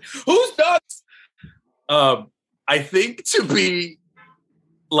I? Who's dogs? I think to be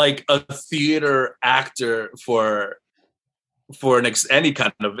like a theater actor for any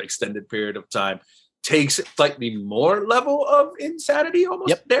kind of extended period of time takes slightly more level of insanity, almost.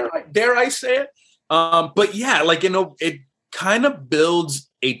 Yep. Dare I say it? But yeah, like, it kind of builds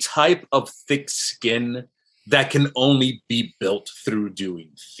a type of thick skin that can only be built through doing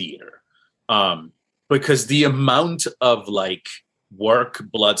theater. Because the amount of like work,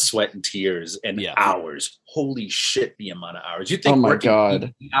 blood, sweat, and tears and hours, holy shit, the amount of hours. You think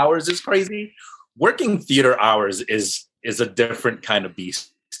working hours is crazy? Working theater hours is a different kind of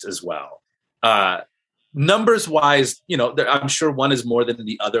beast as well. Numbers wise, I'm sure one is more than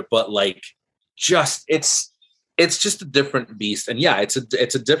the other, but like it's just a different beast. And yeah, it's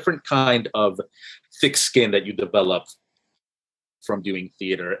a different kind of thick skin that you develop from doing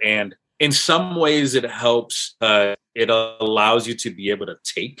theater. And in some ways it helps, it allows you to be able to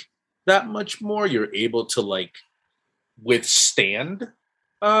take that much more. You're able to like withstand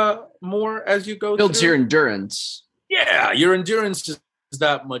more as you go. Builds your endurance. Yeah, your endurance is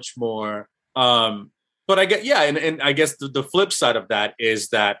that much more. But I get, and I guess the flip side of that is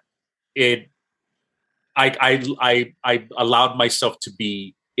that I allowed myself to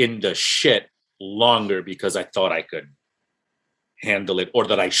be in the shit longer because I thought I could handle it, or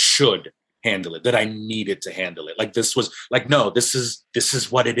that I should handle it, that I needed to handle it. Like this was like, no, this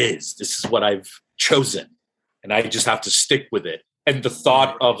is what it is. This is what I've chosen, and I just have to stick with it. And the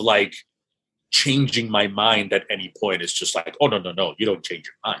thought of like changing my mind at any point is just like, oh no, you don't change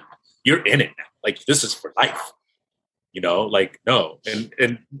your mind. You're in it now. Like this is for life. Like no.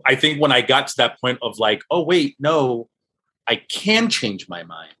 And I think when I got to that point of like, oh wait, no, I can change my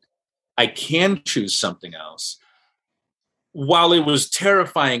mind. I can choose something else. While it was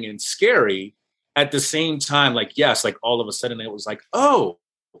terrifying and scary, at the same time, like, yes, like all of a sudden it was like, oh,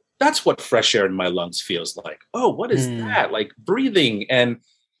 that's what fresh air in my lungs feels like. Oh, what is that? Like breathing and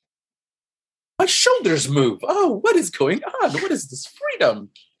my shoulders move. Oh, what is going on? What is this freedom?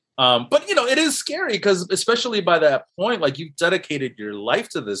 But it is scary because especially by that point, like you've dedicated your life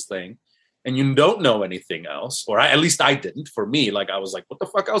to this thing and you don't know anything else, or at least I didn't. For me, like I was like, what the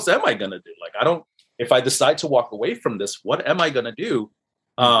fuck else am I going to do? Like, if I decide to walk away from this, what am I going to do?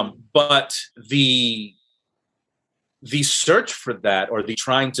 But the search for that, or the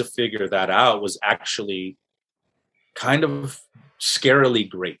trying to figure that out, was actually kind of scarily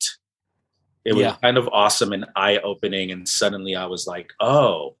great. It was kind of awesome and eye-opening. And suddenly I was like,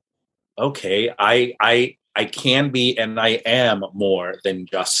 oh, okay, I can be, and I am more than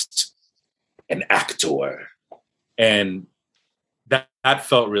just an actor. And that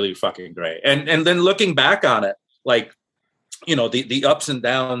felt really fucking great. And then looking back on it, like, the ups and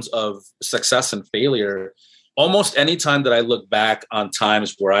downs of success and failure, almost any time that I look back on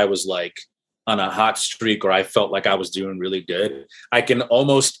times where I was like on a hot streak or I felt like I was doing really good, I can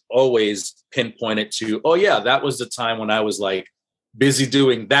almost always pinpoint it to, oh yeah, that was the time when I was like busy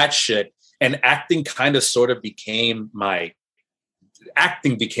doing that shit, and acting kind of sort of became my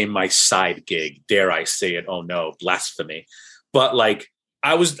side gig. Dare I say it? Oh no, blasphemy. But like,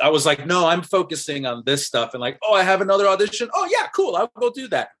 I was like, no, I'm focusing on this stuff, and like, oh, I have another audition. Oh yeah, cool. I'll go do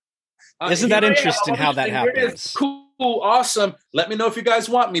that. Isn't that interesting how that happens? Cool, awesome. Let me know if you guys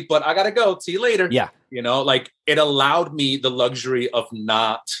want me, but I gotta go. See you later. Yeah. Like it allowed me the luxury of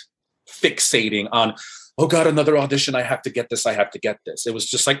not fixating on, oh God, another audition. I have to get this. It was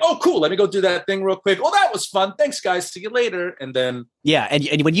just like, oh, cool. Let me go do that thing real quick. Oh, that was fun. Thanks, guys. See you later. And then. Yeah.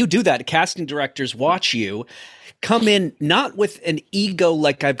 And when you do that, casting directors watch you come in not with an ego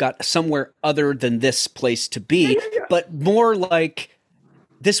like I've got somewhere other than this place to be, but more like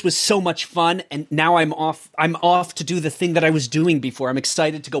this was so much fun, and now I'm off to do the thing that I was doing before. I'm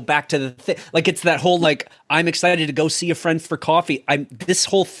excited to go back to the thing. Like, it's that whole, like, I'm excited to go see a friend for coffee. This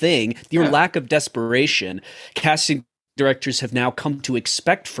whole thing, your lack of desperation, casting directors have now come to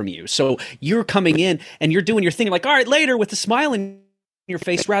expect from you. So you're coming in and you're doing your thing, like, all right, later, with a smile in your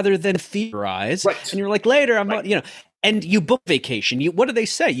face rather than theorize. Right. And you're like, later, I'm not, and you book vacation. What do they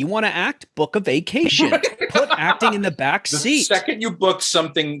say? You want to act? Book a vacation. Put acting in the back seat. The second you book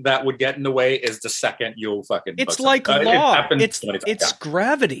something that would get in the way is the second you'll fucking book It's like law. It's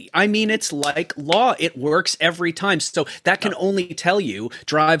gravity. I mean, it's like law. It works every time. So that can only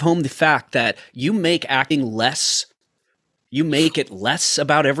drive home the fact that you make acting less. You make it less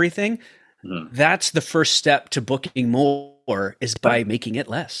about everything. That's the first step to booking more, is by making it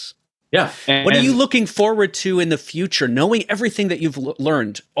less. Yeah. What are you looking forward to in the future, knowing everything that you've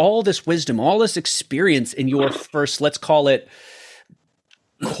learned, all this wisdom, all this experience in your first, let's call it,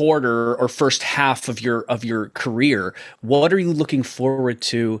 quarter or first half of your career? What are you looking forward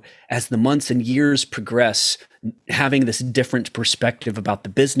to as the months and years progress, having this different perspective about the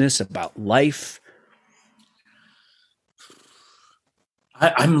business, about life?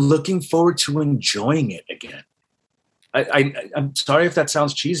 I'm looking forward to enjoying it again. I'm sorry if that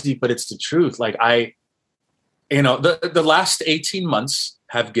sounds cheesy, but it's the truth. Like, the last 18 months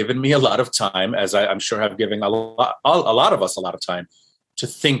have given me a lot of time, as I'm sure have given a lot of us a lot of time to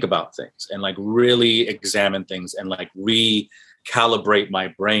think about things and, like, really examine things and, like, recalibrate my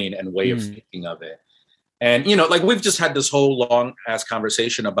brain and way of thinking of it. And, like, we've just had this whole long ass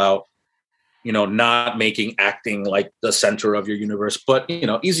conversation about, not making acting like the center of your universe, but,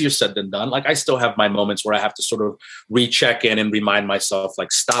 easier said than done. Like, I still have my moments where I have to sort of recheck in and remind myself,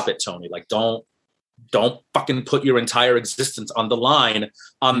 like, stop it, Tony. Like, don't fucking put your entire existence on the line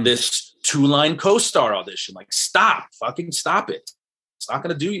on this 2-line co-star audition. Like, fucking stop it. It's not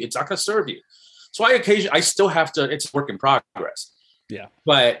going to do you. It's not going to serve you. So I still have to, it's a work in progress. Yeah.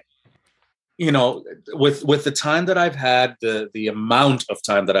 But, with the time that I've had, the amount of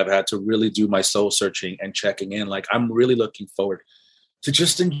time that I've had to really do my soul searching and checking in, like, I'm really looking forward to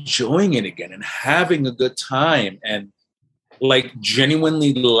just enjoying it again and having a good time and, like,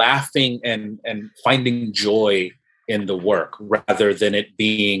 genuinely laughing and finding joy in the work rather than it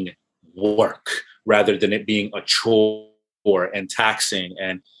being work, rather than it being a chore and taxing.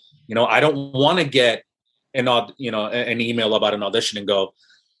 And, I don't want to get an email about an audition and go,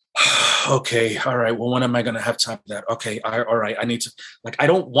 okay, all right, well, when am I going to have time for that? Okay, all right, I need to, like, I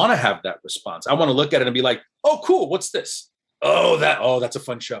don't want to have that response. I want to look at it and be like, oh, cool, what's this? Oh, that's a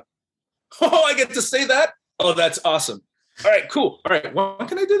fun show. Oh, I get to say that? Oh, that's awesome. All right, cool. All right, when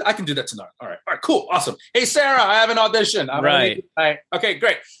can I do that? I can do that tonight. All right, cool, awesome. Hey, Sarah, I have an audition. Right. Okay,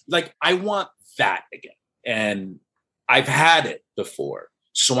 great. Like, I want that again. And I've had it before,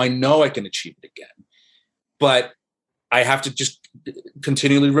 so I know I can achieve it again. But I have to just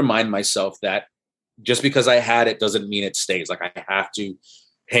continually remind myself that just because I had it doesn't mean it stays. Like, I have to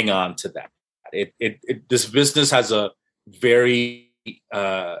hang on to that. This business has a very,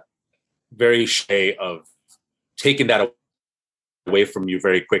 very shade of taking that away from you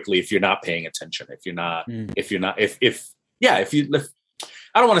very quickly if you're not paying attention. If you I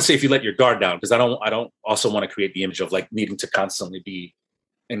don't want to say if you let your guard down, because I don't also want to create the image of, like, needing to constantly be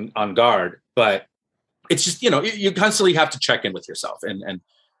on guard, but it's just, you constantly have to check in with yourself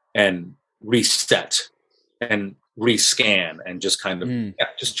and reset and rescan and just kind of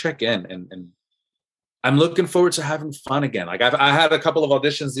just check in. And I'm looking forward to having fun again. Like, I had a couple of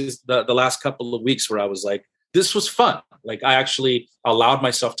auditions the last couple of weeks where I was like, this was fun. Like, I actually allowed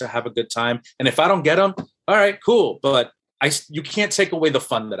myself to have a good time. And if I don't get them, all right, cool. But you can't take away the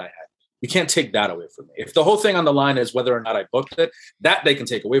fun that I had. You can't take that away from me. If the whole thing on the line is whether or not I booked it, that they can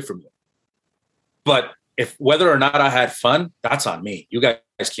take away from you. But if whether or not I had fun, that's on me. You guys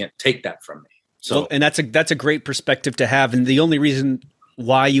can't take that from me. So, well, and that's a great perspective to have. And the only reason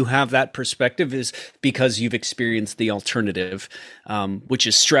why you have that perspective is because you've experienced the alternative, which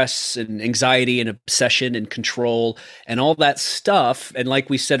is stress and anxiety and obsession and control and all that stuff. And like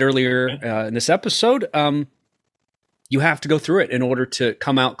we said earlier in this episode, you have to go through it in order to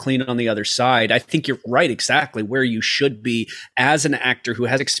come out clean on the other side. I think you're right, exactly where you should be as an actor who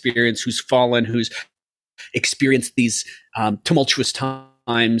has experience, who's fallen, who's experienced these tumultuous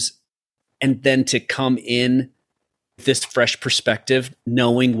times, and then to come in this fresh perspective,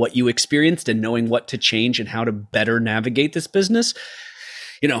 knowing what you experienced and knowing what to change and how to better navigate this business.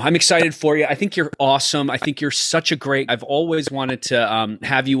 I'm excited for you. I think you're awesome. I think you're such a great, I've always wanted to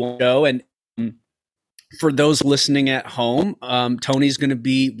have you on go. And For those listening at home, Tony's going to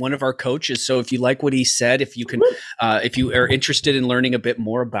be one of our coaches. So if you like what he said, if you are interested in learning a bit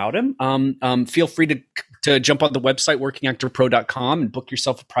more about him, feel free to jump on the website, workingactorpro.com, and book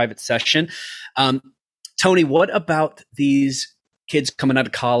yourself a private session. Tony, what about these kids coming out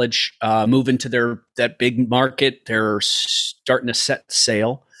of college, moving to that big market? They're starting to set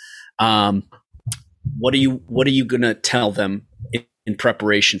sail. What are you going to tell them in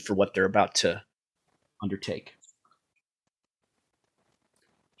preparation for what they're about to undertake?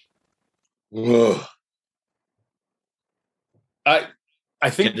 Ugh. I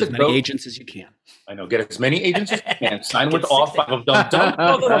think get as many agents as you can. I know, get as many agents as you can. Sign with all 5 of them. Don't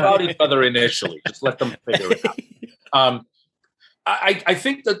tell them about each other initially. Just let them figure it out. I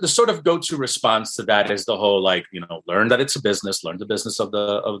think that the sort of go-to response to that is the whole, like, learn that it's a business, learn the business of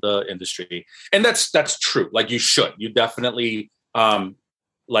the industry. And that's true. Like, you should. You definitely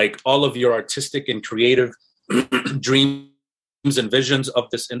like all of your artistic and creative dreams and visions of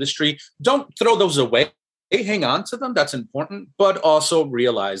this industry, don't throw those away. Hang on to them. That's important. But also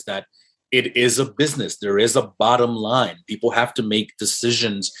realize that it is a business. There is a bottom line. People have to make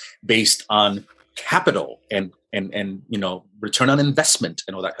decisions based on capital and return on investment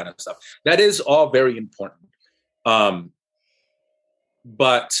and all that kind of stuff. That is all very important. But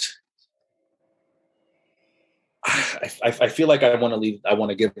I feel like I want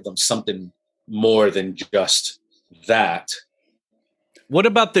to give them something more than just that. What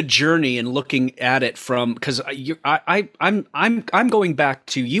about the journey and looking at it from, because I'm going back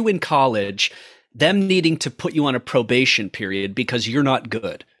to you in college, them needing to put you on a probation period because you're not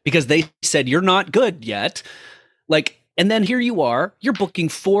good, because they said you're not good yet. Like, and then here you are, you're booking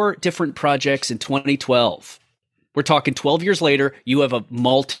 4 different projects in 2012. We're talking 12 years later, you have a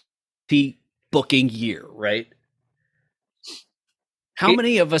multi-booking year, right? How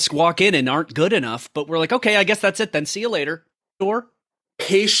many of us walk in and aren't good enough, but we're like, okay, I guess that's it then. See you later. Or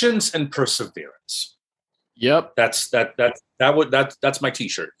patience and perseverance. Yep. That's my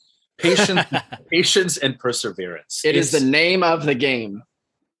t-shirt. Patience and perseverance. It is the name of the game.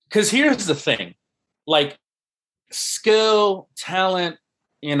 Because here's the thing, like, skill, talent,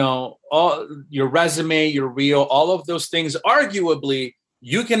 all your resume, your reel, all of those things, arguably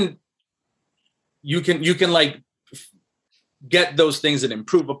you can like get those things and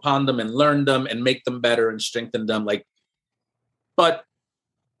improve upon them and learn them and make them better and strengthen them. Like, but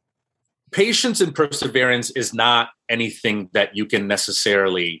patience and perseverance is not anything that you can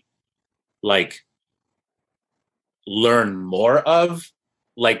necessarily like learn more of.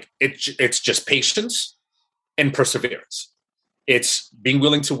 Like, it's just patience and perseverance. It's being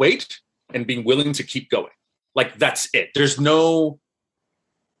willing to wait and being willing to keep going. Like, that's it. There's no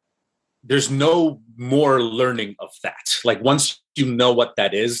more learning of that. Like, once you know what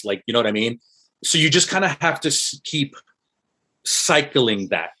that is, like, you know what I mean? So you just kind of have to keep cycling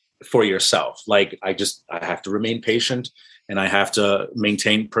that for yourself. Like, I have to remain patient and I have to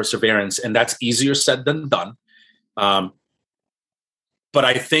maintain perseverance. And that's easier said than done. But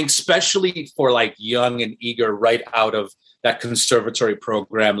I think especially for like young and eager right out of that conservatory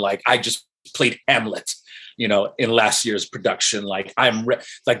program, like I just played Hamlet, in last year's production. Like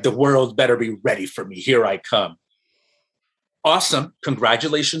like the world better be ready for me. Here I come. Awesome.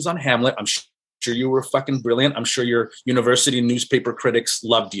 Congratulations on Hamlet. I'm sure you were fucking brilliant. I'm sure your university newspaper critics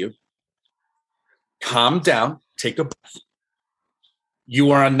loved you. Calm down. Take a breath.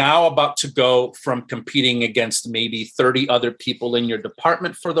 You are now about to go from competing against maybe 30 other people in your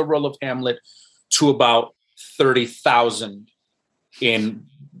department for the role of Hamlet to about 30,000 in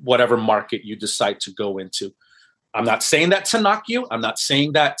whatever market you decide to go into. I'm not saying that to knock you. I'm not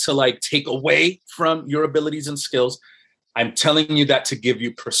saying that to like take away from your abilities and skills. I'm telling you that to give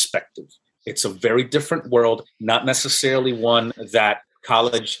you perspective. It's a very different world, not necessarily one that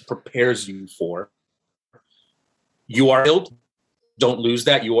college prepares you for. You are skilled. Don't lose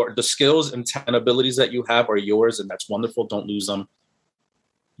that. The skills and abilities that you have are yours, and that's wonderful. Don't lose them.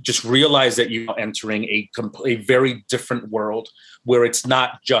 Just realize that you're entering a very different world where it's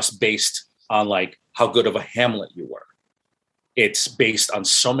not just based on like how good of a Hamlet you were. It's based on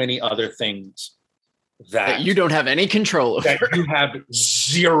so many other things that you don't have any control over. That you have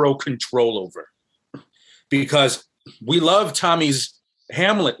zero control over. Because we loved Tommy's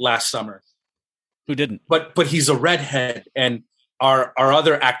Hamlet last summer. Who didn't? But he's a redhead, and our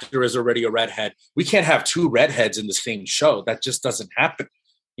other actor is already a redhead. We can't have 2 redheads in the same show. That just doesn't happen.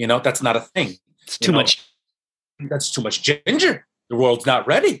 That's not a thing. It's too much. That's too much ginger. The world's not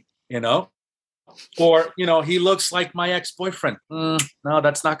ready, Or, he looks like my ex-boyfriend. No,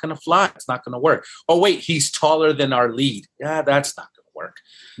 that's not going to fly. It's not going to work. Oh, wait, he's taller than our lead. Yeah, that's not going to work.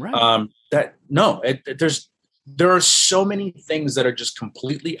 Right. There are so many things that are just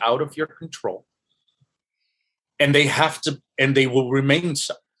completely out of your control, and they will remain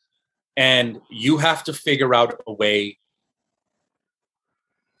so. And you have to figure out a way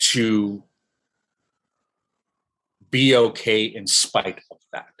to be okay in spite of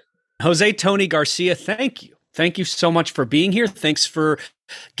that. Jose Tony Garcia, thank you. Thank you so much for being here. Thanks for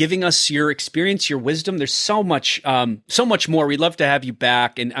giving us your experience, your wisdom. There's so much more. We'd love to have you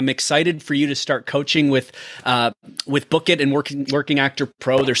back, and I'm excited for you to start coaching with Book It and Working Actor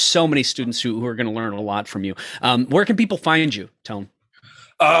Pro. There's so many students who are going to learn a lot from you. Where can people find you, Tone?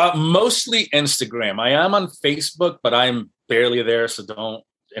 Mostly Instagram. I am on Facebook, but I'm barely there, so don't.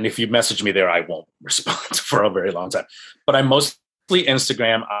 And if you message me there, I won't respond for a very long time. But I'm mostly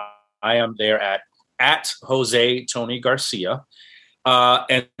Instagram. I am there at Jose Tony Garcia.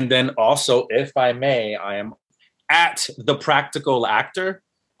 And then also, if I may, I am at The Practical Actor.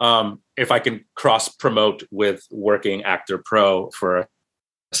 If I can cross promote with Working Actor Pro for a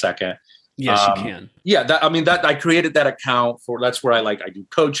second. Yes, you can. Yeah, I created that account that's where I do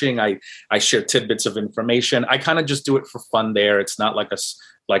coaching. I share tidbits of information. I kind of just do it for fun there. It's not like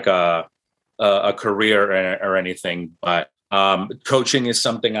a career or anything, but coaching is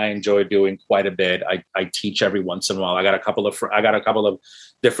something I enjoy doing quite a bit. I teach every once in a while. I got a couple of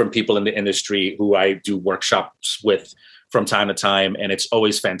different people in the industry who I do workshops with from time to time, and it's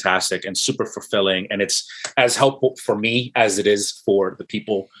always fantastic and super fulfilling. And it's as helpful for me as it is for the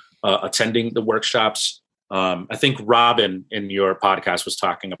people attending the workshops. I think Robin in your podcast was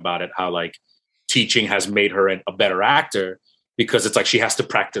talking about it, how like teaching has made her a better actor, because it's like she has to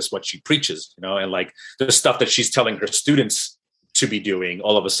practice what she preaches, and like the stuff that she's telling her students to be doing,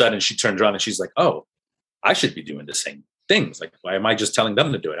 all of a sudden she turns around and she's like, oh, I should be doing the same things. Like, why am I just telling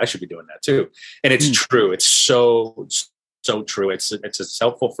them to do it? I should be doing that too. And it's true. It's so true. It's as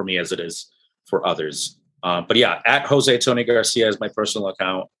helpful for me as it is for others. But yeah, at Jose Tony Garcia is my personal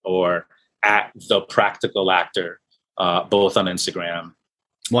account, or at The Practical Actor, both on Instagram.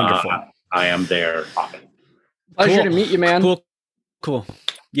 Wonderful. I am there often. Pleasure to meet you, man. Cool.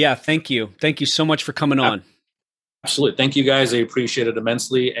 Yeah, thank you. Thank you so much for coming on. Absolutely. Thank you guys. I appreciate it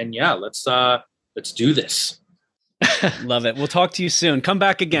immensely. And yeah, let's do this. Love it. We'll talk to you soon. Come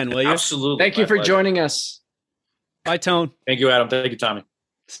back again, will you? Absolutely. Thank you for joining us. Bye, Tone. Thank you, Adam. Thank you, Tommy.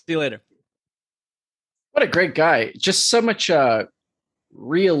 See you later. What a great guy. Just so much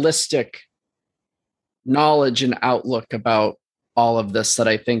realistic knowledge and outlook about all of this that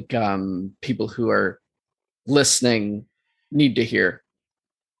I think people who are listening need to hear.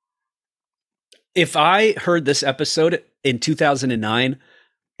 If I heard this episode in 2009,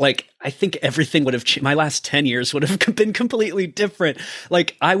 like, I think everything would have changed. My last 10 years would have been completely different.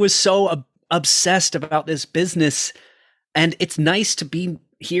 Like, I was so obsessed about this business, and it's nice to be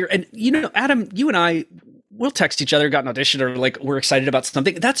here. And, Adam, you and I, we'll text each other, got an audition, or like, we're excited about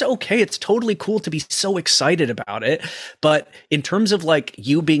something. That's okay. It's totally cool to be so excited about it. But in terms of like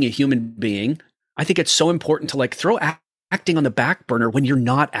you being a human being, I think it's so important to like throw acting on the back burner when you're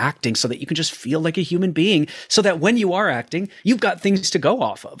not acting, so that you can just feel like a human being, so that when you are acting, you've got things to go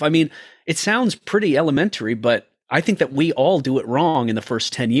off of. I mean, it sounds pretty elementary, but I think that we all do it wrong in the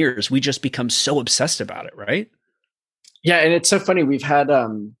first 10 years. We just become so obsessed about it, right? Yeah. And it's so funny. We've had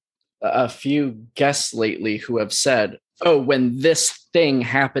a few guests lately who have said, oh, when this thing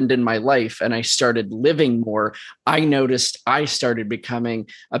happened in my life and I started living more, I noticed I started becoming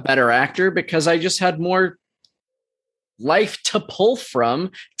a better actor because I just had more life to pull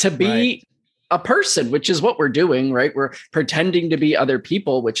from to be a person, which is what we're doing, right? We're pretending to be other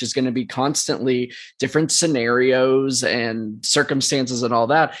people, which is going to be constantly different scenarios and circumstances and all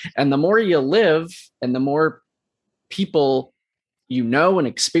that. And the more you live and the more people and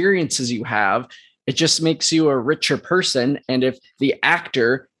experiences you have, it just makes you a richer person. And if the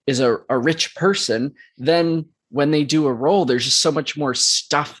actor is a rich person, then when they do a role, there's just so much more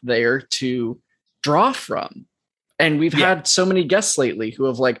stuff there to draw from. And we've had so many guests lately who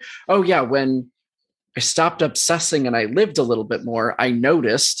have like, oh yeah, when I stopped obsessing and I lived a little bit more, I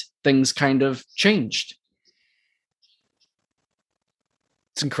noticed things kind of changed.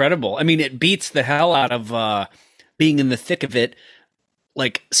 It's incredible. I mean, it beats the hell out of being in the thick of it,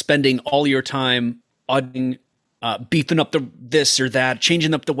 like spending all your time auditing, beefing up this or that,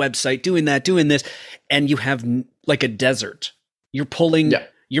 changing up the website, doing this, and you have like a desert. You're pulling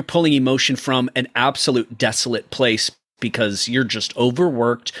emotion from an absolute desolate place because you're just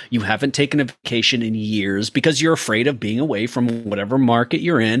overworked. You haven't taken a vacation in years because you're afraid of being away from whatever market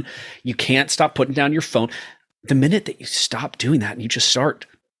you're in. You can't stop putting down your phone. The minute that you stop doing that and you just start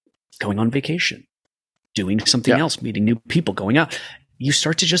going on vacation, doing something else, meeting new people, going out, you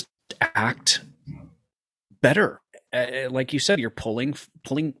start to just act better. Like you said, you're pulling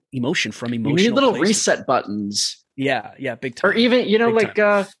emotion from emotional. You need little places. reset buttons. Yeah, big time. Or even, big like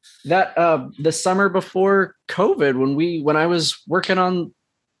the summer before COVID, when I was working on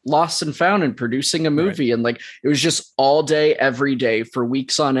Lost and Found and producing a movie, and like it was just all day, every day for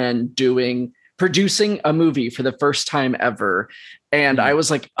weeks on end producing a movie for the first time ever. And I was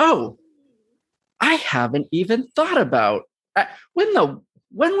like, oh, I haven't even thought about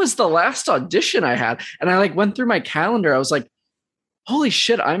when was the last audition I had? And I like went through my calendar. I was like, holy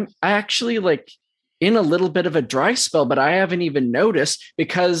shit, I actually like in a little bit of a dry spell, but I haven't even noticed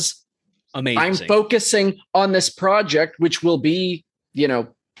because Amazing. I'm focusing on this project, which will be,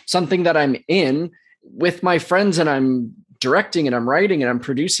 something that I'm in with my friends, and I'm directing and I'm writing and I'm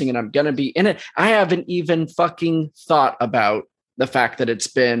producing and I'm going to be in it. I haven't even fucking thought about the fact that it's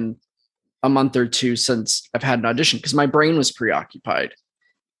been a month or two since I've had an audition because my brain was preoccupied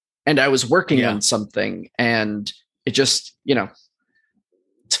and I was working on something, and it just,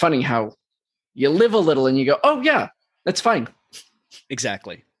 it's funny how you live a little and you go, oh yeah, that's fine.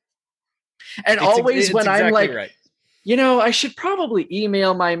 Exactly. And it's when I'm like, right. I should probably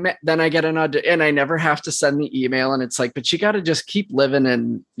email then I get an audition and I never have to send the email. And it's like, but you got to just keep living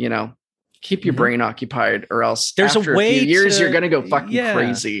and, keep your brain occupied, or else there's after a way a few years, you're going to go fucking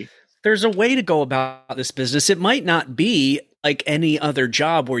crazy. There's a way to go about this business. It might not be like any other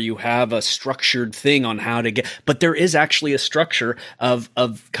job where you have a structured thing on how to but there is actually a structure of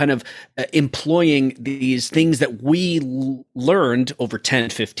kind of employing these things that we learned over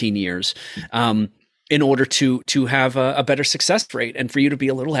 10, 15 years, in order to have a better success rate and for you to be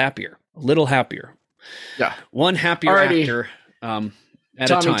a little happier. Yeah. One happier actor at a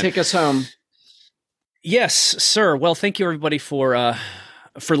time. Tommy, take us home. Yes, sir. Well, thank you everybody for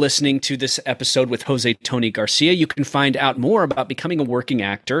listening to this episode with Jose Tony Garcia. You can find out more about becoming a working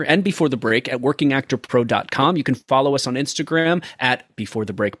actor and Before the Break at workingactorpro.com. You can follow us on Instagram at Before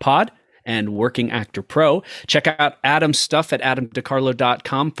the Break Pod and Working Actor Pro. Check out Adam's stuff at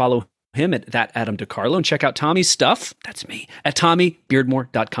adamdecarlo.com. Follow him at that Adam DeCarlo, and check out Tommy's stuff. That's me at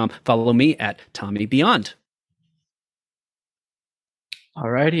TommyBeardmore.com. Follow me at Tommy Beyond. All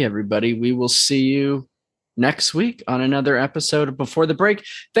righty, everybody. We will see you next week on another episode of Before the Break.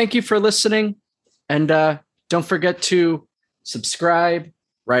 Thank you for listening. And don't forget to subscribe,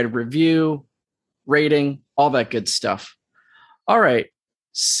 write a review, rating, all that good stuff. All right.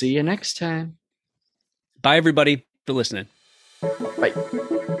 See you next time. Bye, everybody, for listening. Bye.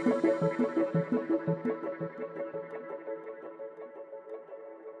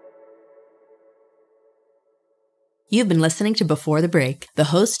 You've been listening to Before the Break. The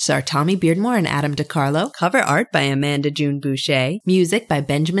hosts are Tommy Beardmore and Adam DeCarlo. Cover art by Amanda June Boucher. Music by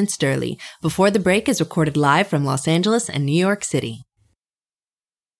Benjamin Sturley. Before the Break is recorded live from Los Angeles and New York City.